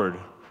awkward.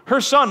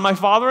 Her son, my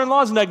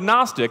father-in-law, is an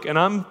agnostic, and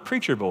I'm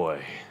preacher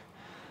boy.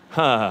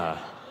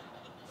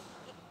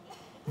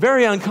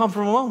 Very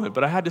uncomfortable moment,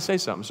 but I had to say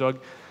something. So I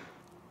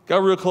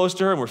got real close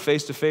to her, and we're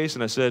face to face,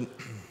 and I said,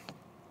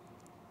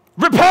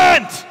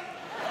 repent!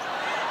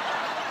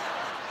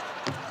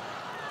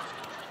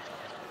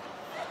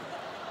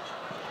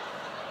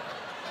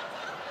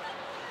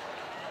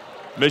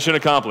 Mission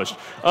accomplished.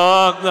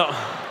 No.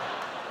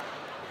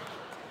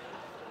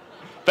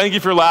 Thank you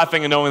for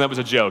laughing and knowing that was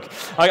a joke.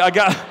 I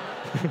got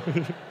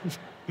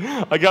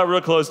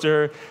real close to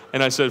her,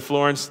 and I said,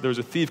 Florence, there was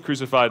a thief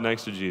crucified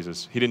next to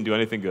Jesus. He didn't do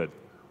anything good.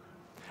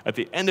 At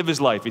the end of his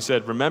life, he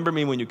said, remember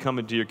me when you come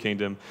into your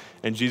kingdom.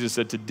 And Jesus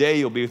said, today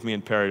you'll be with me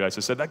in paradise.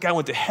 I said, that guy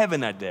went to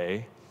heaven that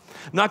day,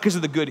 not because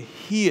of the good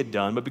he had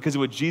done, but because of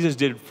what Jesus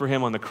did for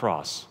him on the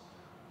cross.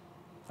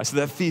 I said,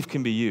 that thief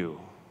can be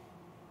you.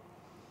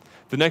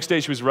 The next day,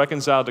 she was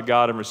reconciled to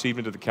God and received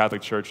into the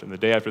Catholic Church, and the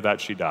day after that,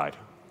 she died.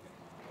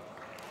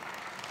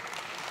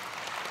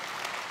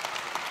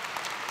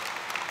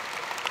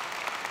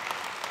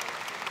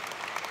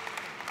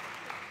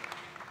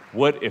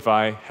 What if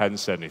I hadn't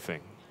said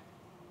anything?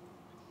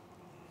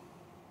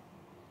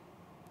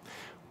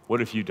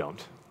 What if you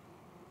don't?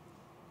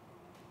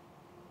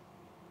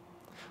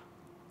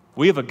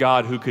 We have a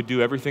God who could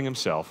do everything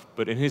himself,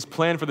 but in his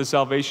plan for the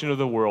salvation of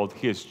the world,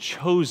 he has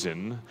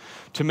chosen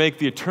to make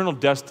the eternal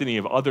destiny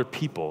of other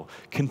people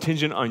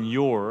contingent on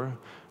your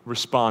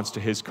response to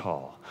his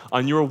call,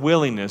 on your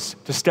willingness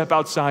to step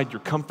outside your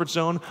comfort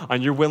zone,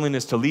 on your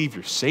willingness to leave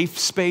your safe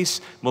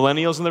space.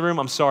 Millennials in the room,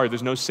 I'm sorry,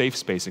 there's no safe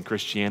space in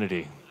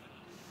Christianity.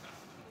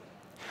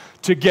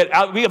 To get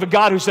out, we have a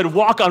God who said,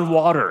 walk on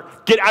water,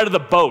 get out of the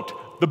boat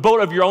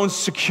of your own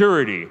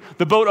security,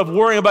 the boat of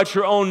worrying about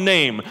your own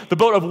name, the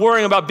boat of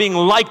worrying about being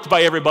liked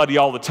by everybody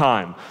all the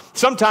time.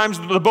 Sometimes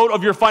the boat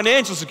of your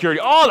financial security.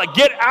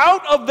 Get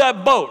out of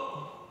that boat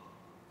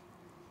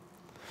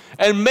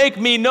and make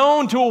me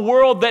known to a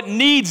world that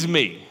needs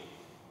me.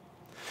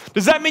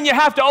 Does that mean you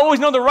have to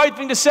always know the right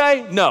thing to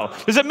say? No.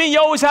 Does it mean you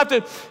always have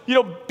to,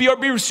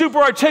 be super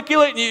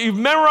articulate and you've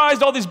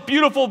memorized all these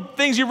beautiful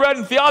things you read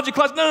in theology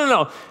class?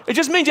 No. It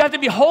just means you have to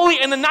be holy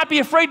and then not be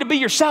afraid to be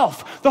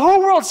yourself. The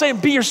whole world's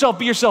saying, be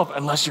yourself,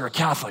 unless you're a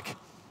Catholic.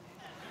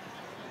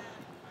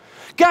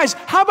 Guys,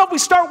 how about we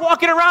start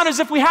walking around as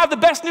if we have the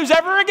best news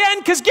ever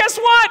again? Because guess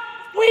what?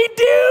 We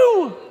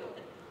do.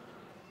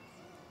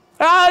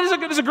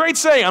 This is a great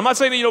saying. I'm not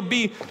saying that,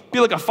 be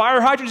like a fire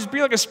hydrant, just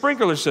be like a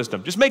sprinkler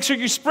system. Just make sure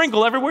you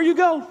sprinkle everywhere you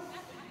go.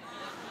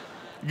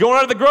 Going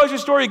out of the grocery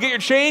store, you get your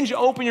change,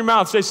 open your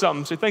mouth, say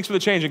something. Say, thanks for the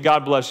change and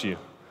God bless you.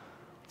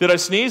 Did I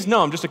sneeze?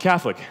 No, I'm just a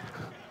Catholic.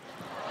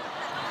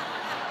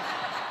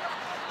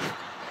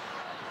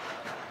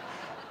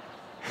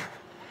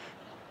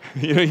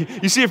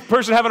 You see a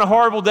person having a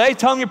horrible day,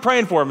 tell them you're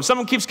praying for them.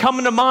 Someone keeps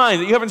coming to mind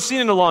that you haven't seen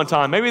in a long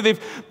time. Maybe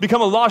they've become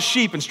a lost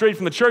sheep and strayed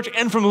from the church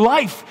and from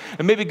life.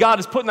 And maybe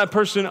God is putting that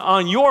person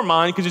on your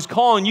mind because he's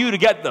calling you to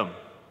get them.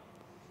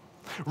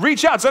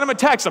 Reach out, send them a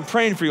text. I'm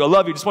praying for you. I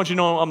love you. Just want you to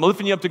know I'm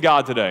lifting you up to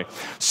God today.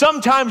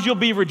 Sometimes you'll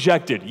be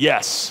rejected.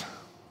 Yes.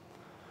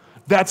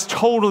 That's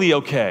totally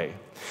okay.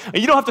 And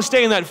you don't have to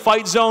stay in that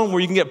fight zone where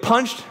you can get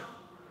punched.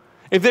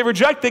 If they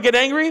reject, they get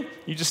angry,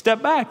 you just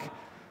step back.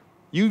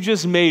 You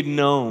just made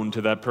known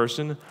to that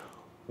person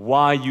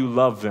why you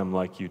love them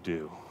like you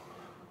do.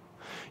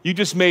 You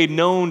just made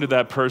known to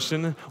that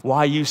person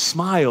why you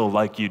smile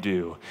like you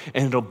do,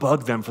 and it'll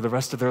bug them for the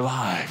rest of their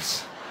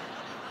lives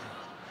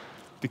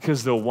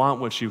because they'll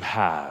want what you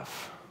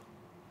have.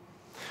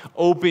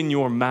 Open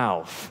your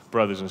mouth,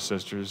 brothers and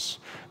sisters.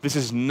 This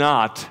is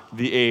not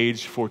the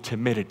age for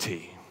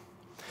timidity.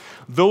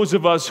 Those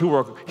of us who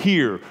are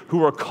here,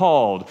 who are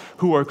called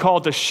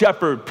to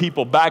shepherd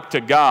people back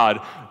to God,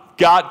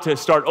 got to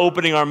start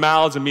opening our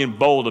mouths and being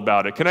bold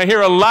about it. Can I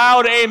hear a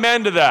loud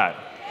amen to that?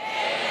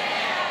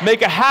 Amen.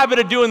 Make a habit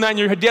of doing that in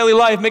your daily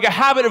life. Make a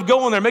habit of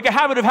going there. Make a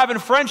habit of having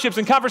friendships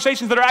and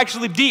conversations that are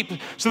actually deep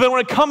so that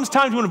when it comes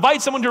time to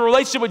invite someone to a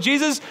relationship with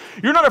Jesus,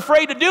 you're not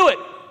afraid to do it.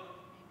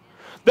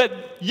 That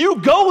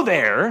you go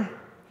there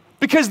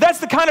because that's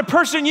the kind of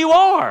person you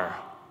are.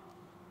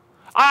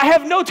 I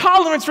have no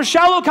tolerance for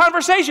shallow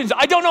conversations.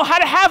 I don't know how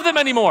to have them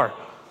anymore.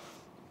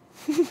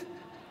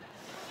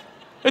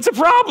 It's a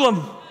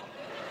problem.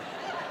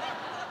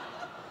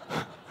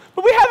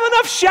 But we have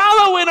enough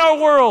shallow in our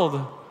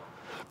world.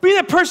 Be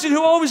the person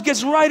who always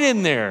gets right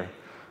in there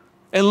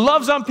and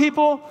loves on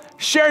people,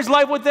 shares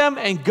life with them,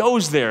 and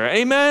goes there.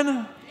 Amen?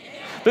 Amen.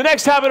 The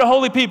next habit of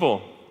holy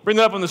people, bring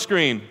that up on the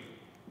screen,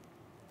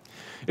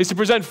 is to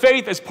present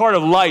faith as part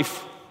of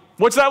life.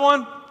 What's that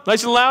one?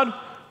 Nice and loud.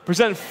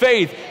 Present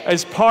faith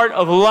as part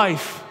of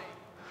life.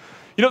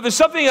 There's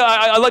something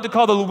I like to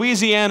call the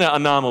Louisiana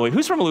anomaly.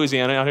 Who's from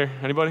Louisiana out here?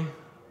 Anybody?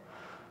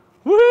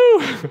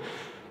 Woo!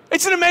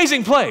 It's an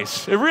amazing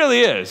place. It really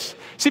is.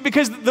 See,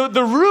 because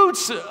the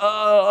roots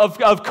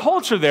of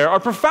culture there are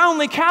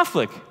profoundly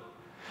Catholic.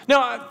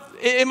 Now,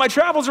 in my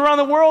travels around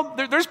the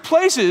world, there's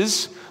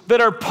places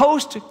that are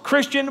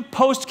post-Christian,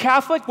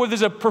 post-Catholic, where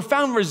there's a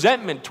profound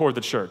resentment toward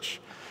the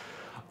church.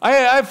 I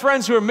have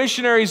friends who are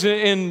missionaries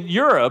in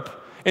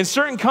Europe. In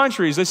certain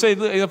countries, they say,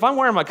 if I'm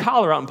wearing my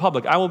collar out in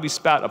public, I will be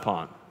spat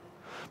upon.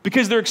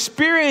 Because their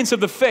experience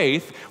of the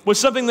faith was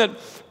something that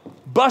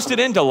busted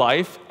into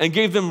life and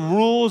gave them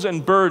rules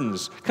and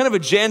burdens, kind of a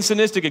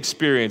Jansenistic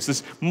experience,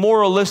 this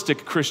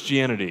moralistic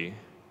Christianity.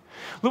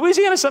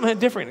 Louisiana, something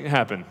different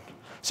happened.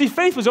 See,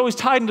 faith was always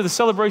tied into the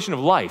celebration of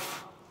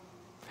life.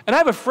 And I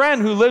have a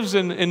friend who lives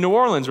in New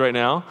Orleans right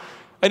now,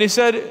 and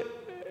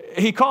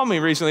he called me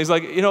recently. He's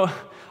like,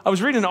 I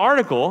was reading an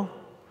article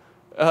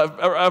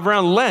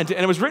around Lent, and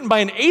it was written by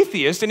an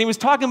atheist, and he was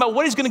talking about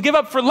what he's going to give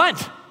up for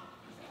Lent.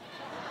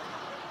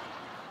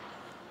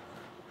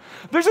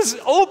 There's this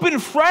open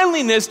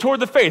friendliness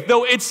toward the faith,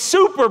 though it's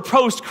super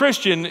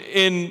post-Christian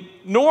in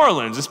New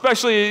Orleans,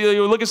 especially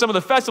you look at some of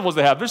the festivals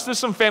they have. There's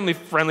some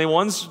family-friendly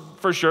ones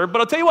for sure,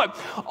 but I'll tell you what,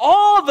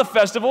 all of the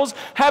festivals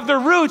have their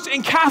roots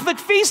in Catholic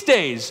feast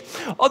days.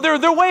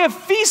 Their way of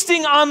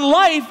feasting on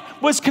life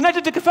was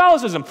connected to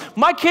Catholicism.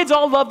 My kids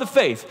all love the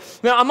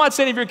faith. Now, I'm not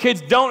saying if your kids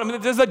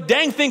don't. There's a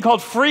dang thing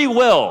called free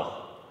will.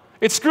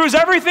 It screws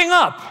everything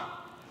up,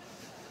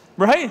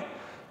 right?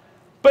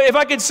 But if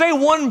I could say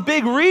one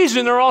big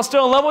reason they're all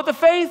still in love with the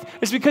faith,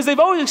 it's because they've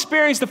always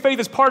experienced the faith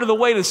as part of the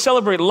way to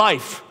celebrate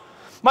life.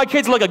 My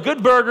kids like a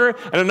good burger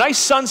and a nice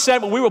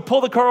sunset, but we will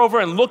pull the car over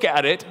and look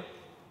at it.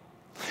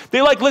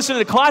 They like listening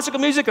to classical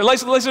music. They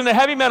like listening to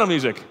heavy metal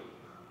music,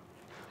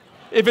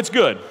 if it's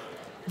good.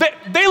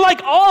 They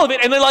like all of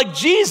it, and they like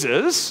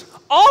Jesus,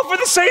 all for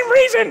the same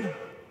reason.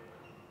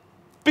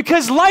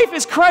 Because life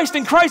is Christ,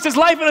 and Christ is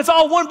life, and it's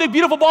all one big,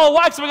 beautiful ball of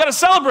wax, and we got to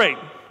celebrate.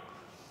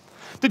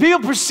 Do people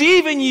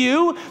perceive in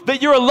you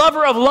that you're a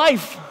lover of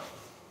life?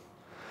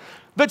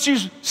 That you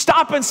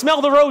stop and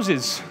smell the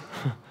roses?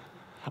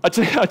 I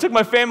took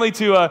my family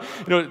to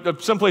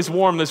someplace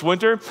warm this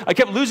winter. I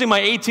kept losing my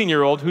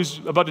 18-year-old who's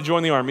about to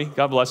join the Army.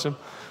 God bless him.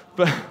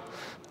 But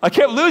I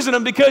kept losing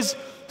him because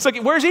it's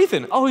like, where's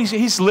Ethan? Oh,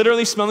 he's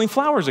literally smelling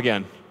flowers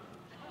again.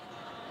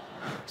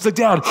 He's like,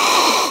 Dad,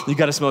 you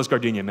got to smell this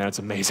gardenia, man. It's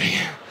amazing.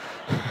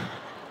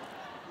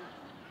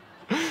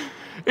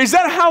 Is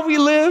that how we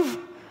live?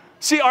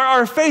 See,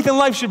 our faith and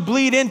life should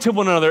bleed into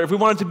one another if we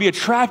want it to be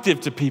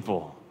attractive to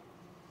people.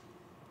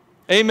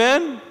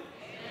 Amen?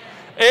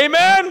 Amen?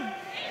 Amen?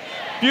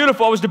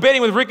 Beautiful. I was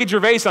debating with Ricky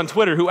Gervais on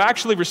Twitter, who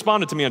actually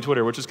responded to me on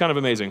Twitter, which is kind of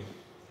amazing.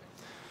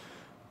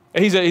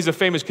 And he's a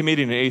famous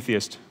comedian and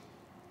atheist.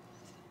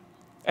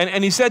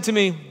 And he said to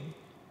me,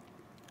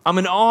 I'm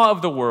in awe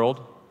of the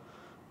world.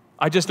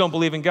 I just don't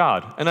believe in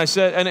God. And he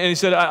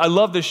said, I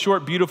love this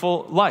short,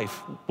 beautiful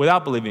life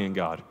without believing in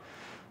God.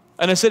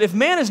 And I said, if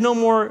man is no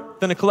more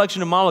than a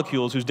collection of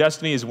molecules whose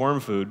destiny is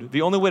worm food,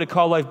 the only way to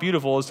call life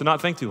beautiful is to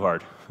not think too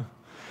hard.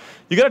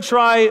 You got to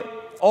try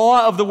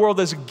awe of the world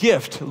as a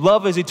gift.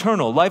 Love is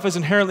eternal. Life is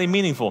inherently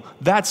meaningful.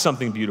 That's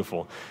something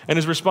beautiful. And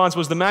his response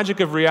was, the magic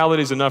of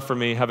reality is enough for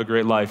me. Have a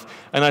great life.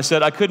 And I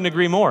said, I couldn't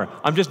agree more.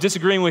 I'm just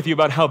disagreeing with you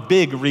about how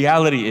big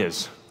reality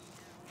is.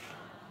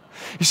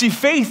 You see,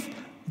 faith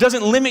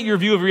doesn't limit your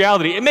view of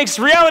reality. It makes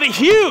reality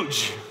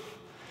huge.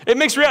 It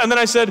makes reality. And then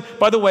I said,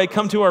 by the way,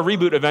 come to our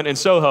reboot event in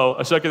Soho,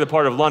 a secular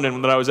part of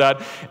London that I was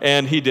at,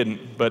 and he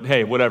didn't. But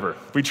hey, whatever.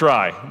 We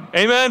try.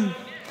 Amen?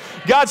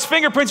 God's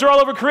fingerprints are all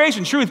over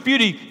creation. Truth,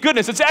 beauty,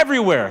 goodness, it's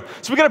everywhere.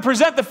 So we got to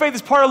present the faith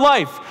as part of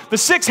life. The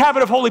sixth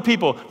habit of holy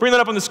people. Bring that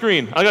up on the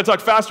screen. I got to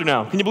talk faster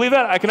now. Can you believe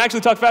that? I can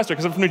actually talk faster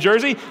because I'm from New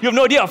Jersey. You have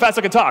no idea how fast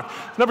I can talk.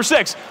 Number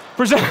 6,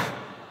 present.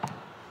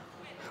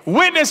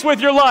 Witness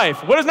with your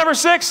life. What is number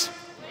 6?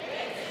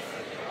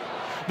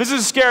 This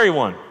is a scary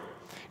one.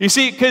 You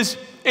see, because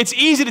it's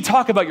easy to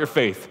talk about your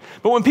faith.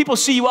 But when people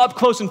see you up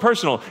close and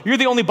personal, you're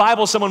the only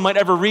Bible someone might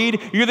ever read.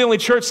 You're the only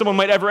church someone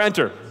might ever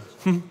enter.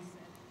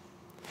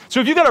 So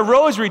if you've got a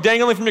rosary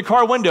dangling from your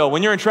car window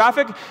when you're in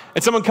traffic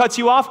and someone cuts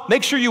you off,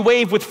 make sure you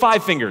wave with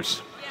 5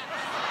 fingers.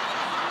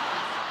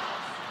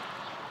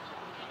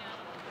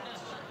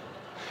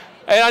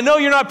 And I know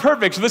you're not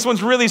perfect, so this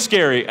one's really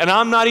scary, and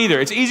I'm not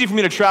either. It's easy for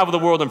me to travel the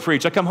world and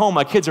preach. I come home,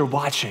 my kids are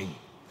watching.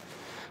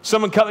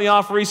 Someone cut me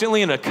off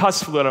recently and a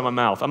cuss flew out of my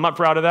mouth. I'm not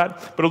proud of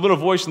that, but a little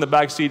voice in the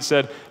back seat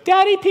said,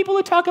 Daddy, people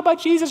who talk about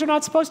Jesus are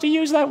not supposed to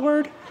use that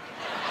word.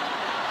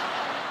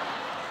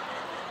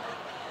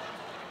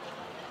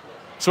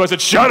 So I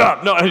said, shut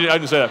up. No, I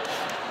didn't say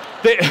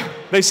that.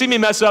 They see me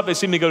mess up. They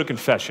see me go to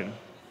confession.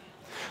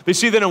 They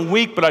see that I'm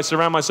weak, but I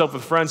surround myself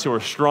with friends who are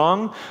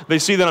strong. They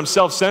see that I'm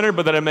self-centered,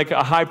 but that I make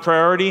a high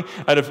priority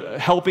out of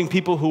helping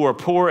people who are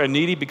poor and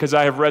needy because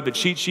I have read the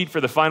cheat sheet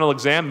for the final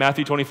exam,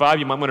 Matthew 25.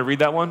 You might want to read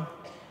that one.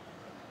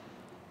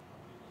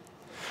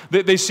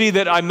 They see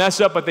that I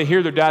mess up, but they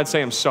hear their dad say,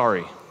 I'm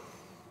sorry.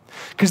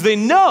 Because they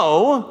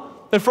know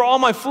that for all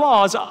my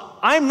flaws,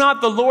 I'm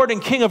not the Lord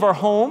and King of our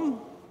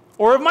home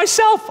or of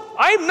myself.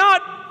 I'm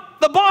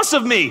not the boss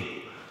of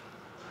me.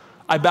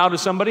 I bow to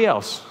somebody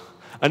else.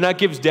 And that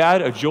gives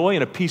Dad a joy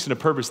and a peace and a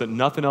purpose that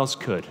nothing else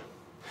could.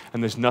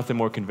 And there's nothing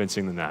more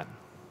convincing than that.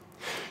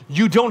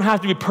 You don't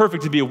have to be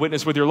perfect to be a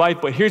witness with your life,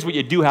 but here's what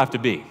you do have to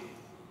be.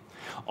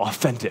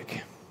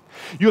 Authentic.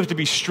 You have to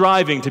be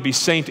striving to be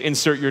saint,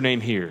 insert your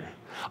name here.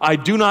 I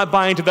do not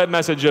buy into that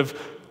message of,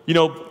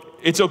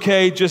 it's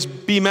okay,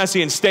 just be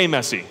messy and stay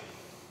messy.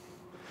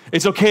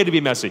 It's okay to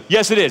be messy.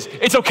 Yes, it is.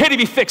 It's okay to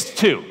be fixed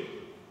too.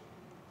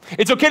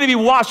 It's okay to be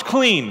washed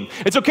clean.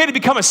 It's okay to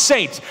become a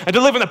saint and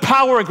to live in the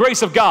power and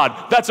grace of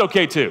God. That's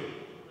okay too.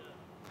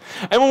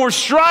 And when we're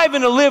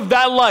striving to live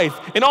that life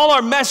in all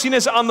our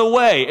messiness on the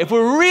way, if we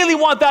really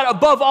want that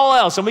above all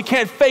else and we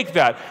can't fake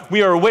that,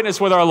 we are a witness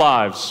with our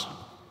lives.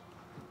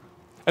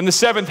 And the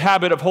 7th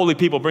habit of holy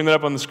people, bring that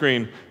up on the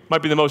screen,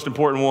 might be the most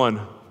important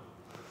one,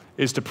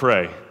 is to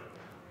pray.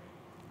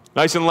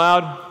 Nice and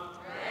loud.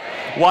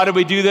 Pray. Why do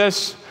we do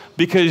this?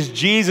 Because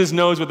Jesus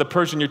knows what the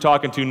person you're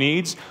talking to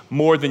needs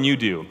more than you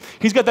do.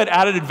 He's got that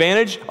added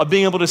advantage of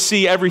being able to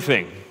see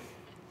everything.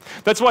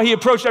 That's why he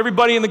approached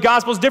everybody in the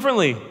Gospels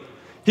differently.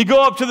 He'd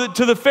go up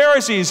to the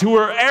Pharisees, who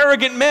were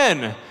arrogant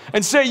men,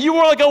 and say, you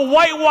are like a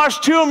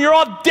whitewashed tomb. You're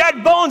all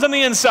dead bones on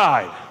the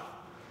inside.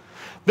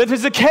 Then to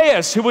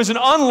Zacchaeus, who was an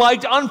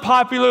unliked,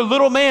 unpopular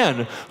little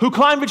man who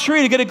climbed a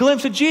tree to get a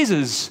glimpse of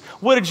Jesus.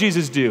 What did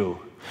Jesus do?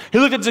 He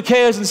looked at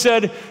Zacchaeus and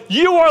said,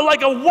 you are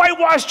like a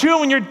whitewashed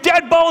tomb and you're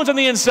dead bones on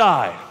the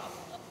inside.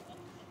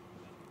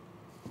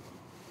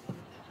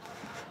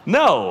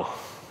 No.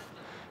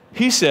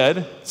 He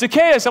said,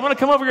 Zacchaeus, I want to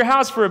come over to your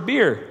house for a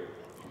beer.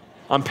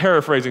 I'm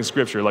paraphrasing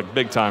scripture like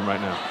big time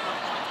right now.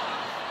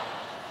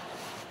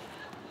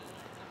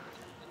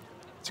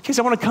 Zacchaeus,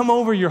 I want to come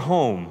over your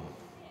home.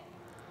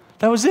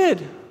 That was it.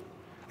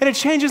 And it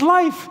changed his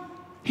life.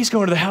 He's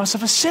going to the house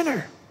of a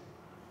sinner.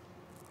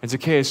 And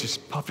Zacchaeus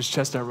just puffed his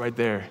chest out right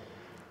there.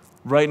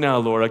 Right now,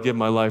 Lord, I give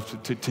my life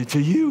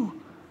to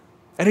you.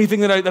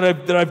 Anything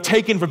that I've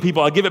taken from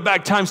people, I give it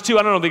back times two.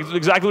 I don't know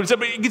exactly what he said,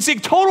 but you can see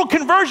total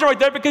conversion right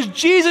there because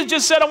Jesus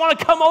just said, I want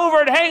to come over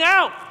and hang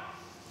out.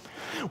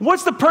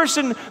 What's the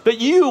person that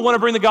you want to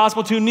bring the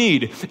gospel to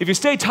need? If you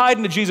stay tied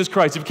into Jesus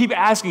Christ, if you keep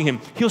asking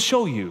him, he'll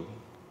show you.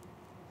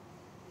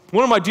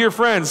 One of my dear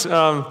friends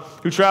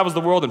who travels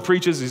the world and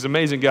preaches, he's an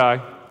amazing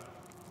guy,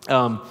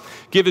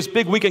 gave this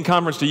big weekend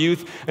conference to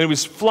youth, and he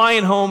was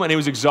flying home and he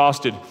was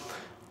exhausted.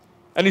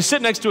 And he's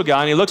sitting next to a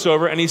guy and he looks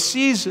over and he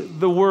sees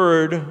the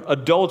word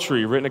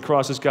adultery written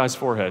across this guy's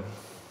forehead. And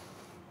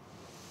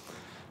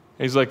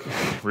he's like,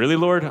 really,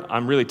 Lord?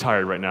 I'm really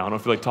tired right now. I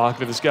don't feel like talking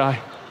to this guy.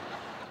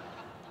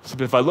 So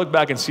if I look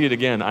back and see it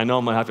again, I know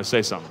I'm going to have to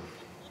say something.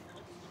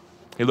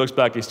 He looks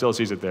back, he still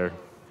sees it there.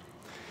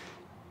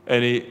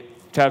 And he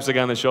taps the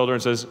guy on the shoulder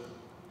and says,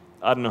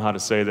 I don't know how to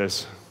say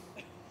this,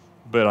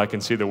 but I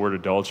can see the word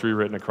adultery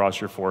written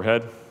across your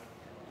forehead.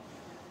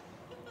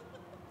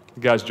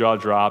 The guy's jaw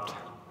dropped.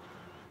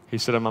 He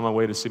said, I'm on my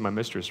way to see my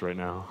mistress right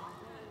now.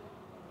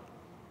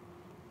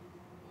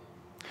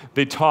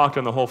 They talked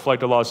on the whole flight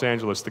to Los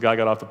Angeles. The guy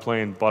got off the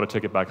plane, bought a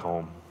ticket back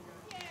home.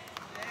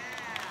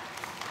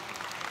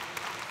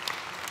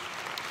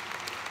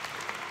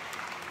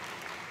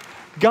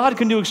 God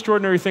can do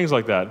extraordinary things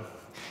like that.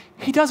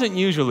 He doesn't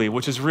usually,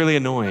 which is really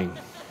annoying.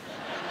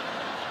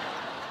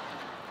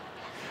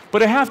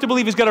 But I have to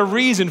believe he's got a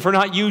reason for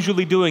not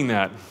usually doing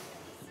that.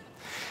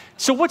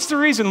 So what's the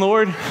reason,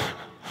 Lord?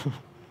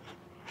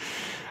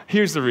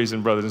 Here's the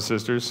reason, brothers and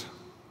sisters.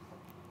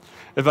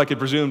 If I could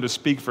presume to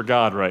speak for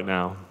God right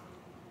now.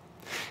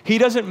 He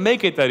doesn't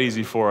make it that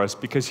easy for us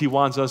because he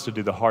wants us to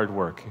do the hard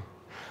work.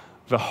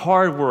 The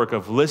hard work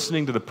of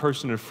listening to the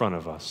person in front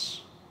of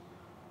us.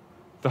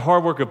 The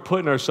hard work of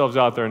putting ourselves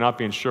out there and not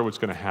being sure what's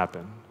going to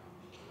happen.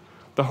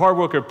 The hard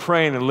work of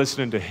praying and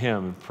listening to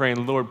him and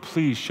praying, Lord,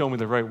 please show me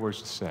the right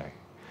words to say.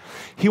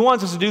 He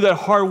wants us to do that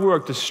hard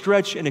work to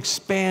stretch and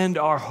expand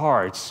our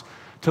hearts,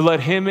 to let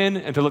him in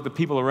and to let the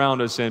people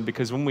around us in,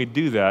 because when we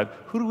do that,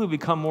 who do we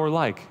become more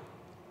like?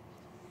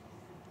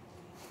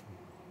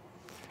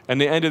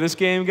 And the end of this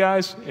game,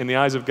 guys, in the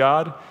eyes of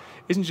God,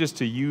 isn't just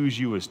to use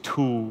you as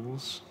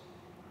tools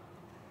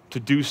to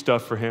do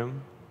stuff for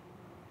him,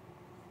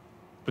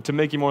 but to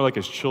make you more like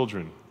his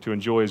children, to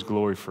enjoy his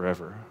glory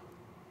forever.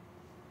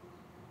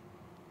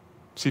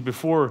 See,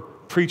 before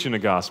preaching the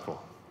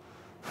gospel,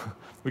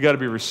 we got to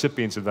be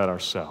recipients of that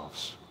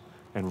ourselves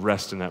and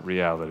rest in that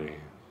reality.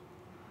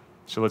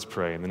 So let's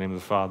pray. In the name of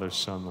the Father,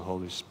 Son, and the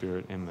Holy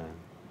Spirit, amen.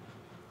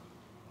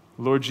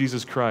 Lord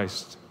Jesus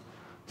Christ,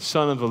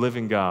 Son of the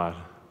living God,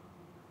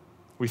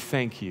 we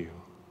thank you.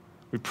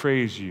 We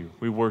praise you.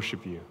 We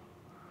worship you.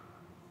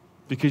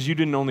 Because you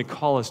didn't only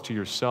call us to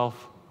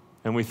yourself,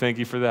 and we thank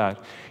you for that.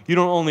 You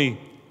don't only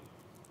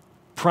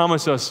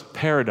promise us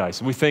paradise,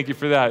 and we thank you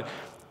for that,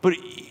 but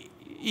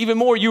even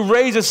more, you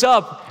raise us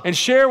up and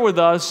share with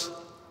us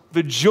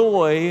the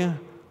joy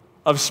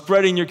of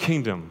spreading your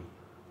kingdom,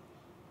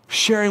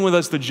 sharing with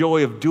us the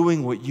joy of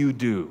doing what you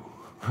do.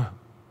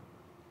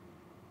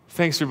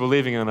 Thanks for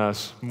believing in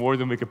us more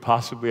than we could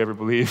possibly ever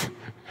believe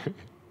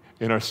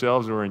in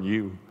ourselves or in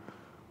you.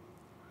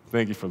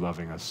 Thank you for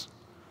loving us.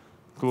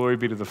 Glory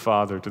be to the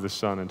Father, to the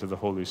Son, and to the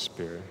Holy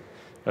Spirit,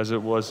 as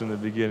it was in the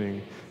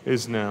beginning,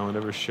 is now, and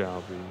ever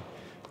shall be,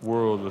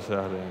 world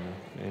without end.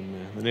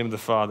 Amen. In the name of the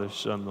Father,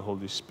 Son, and the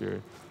Holy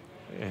Spirit.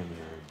 Amen.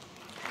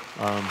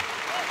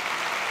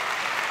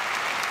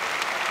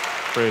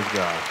 Praise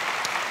God.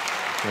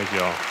 Thank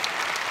you all.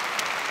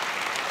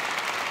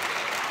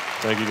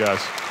 Thank you, guys.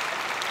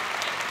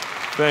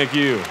 Thank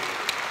you.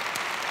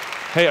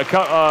 Hey,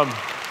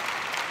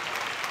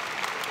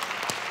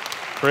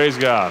 praise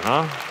God,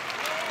 huh?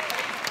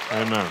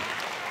 Amen.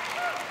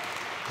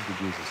 Thank you,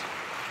 Jesus.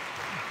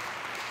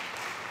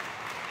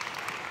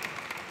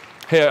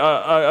 Hey,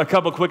 a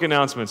couple quick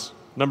announcements.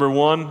 Number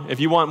one, if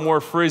you want more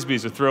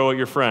Frisbees to throw at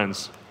your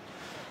friends,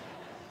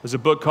 there's a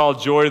book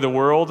called Joy to the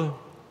World.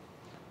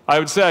 I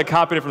would say I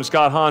copied it from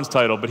Scott Hahn's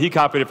title, but he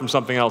copied it from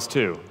something else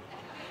too.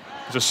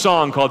 There's a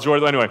song called Joy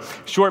to the World. Anyway,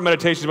 short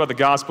meditations about the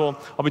gospel.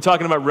 I'll be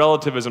talking about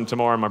relativism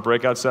tomorrow in my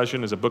breakout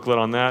session. There's a booklet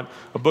on that.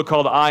 A book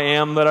called I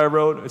Am that I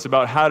wrote. It's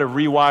about how to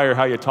rewire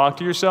how you talk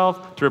to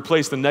yourself to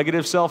replace the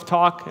negative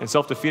self-talk and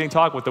self-defeating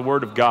talk with the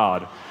Word of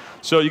God.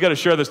 So you got to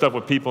share this stuff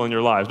with people in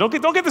your lives. Don't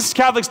get this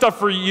Catholic stuff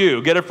for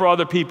you. Get it for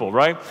other people,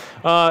 right?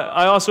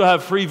 I also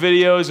have free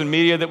videos and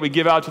media that we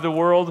give out to the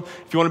world.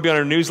 If you want to be on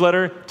our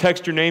newsletter,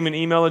 text your name and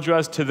email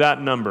address to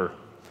that number.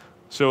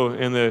 So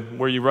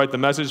where you write the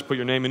message, put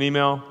your name and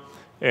email,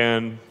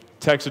 and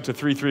text it to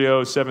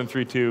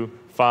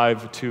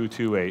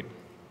 330-732-5228.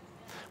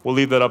 We'll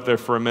leave that up there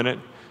for a minute,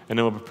 and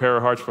then we'll prepare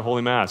our hearts for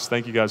Holy Mass.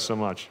 Thank you guys so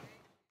much.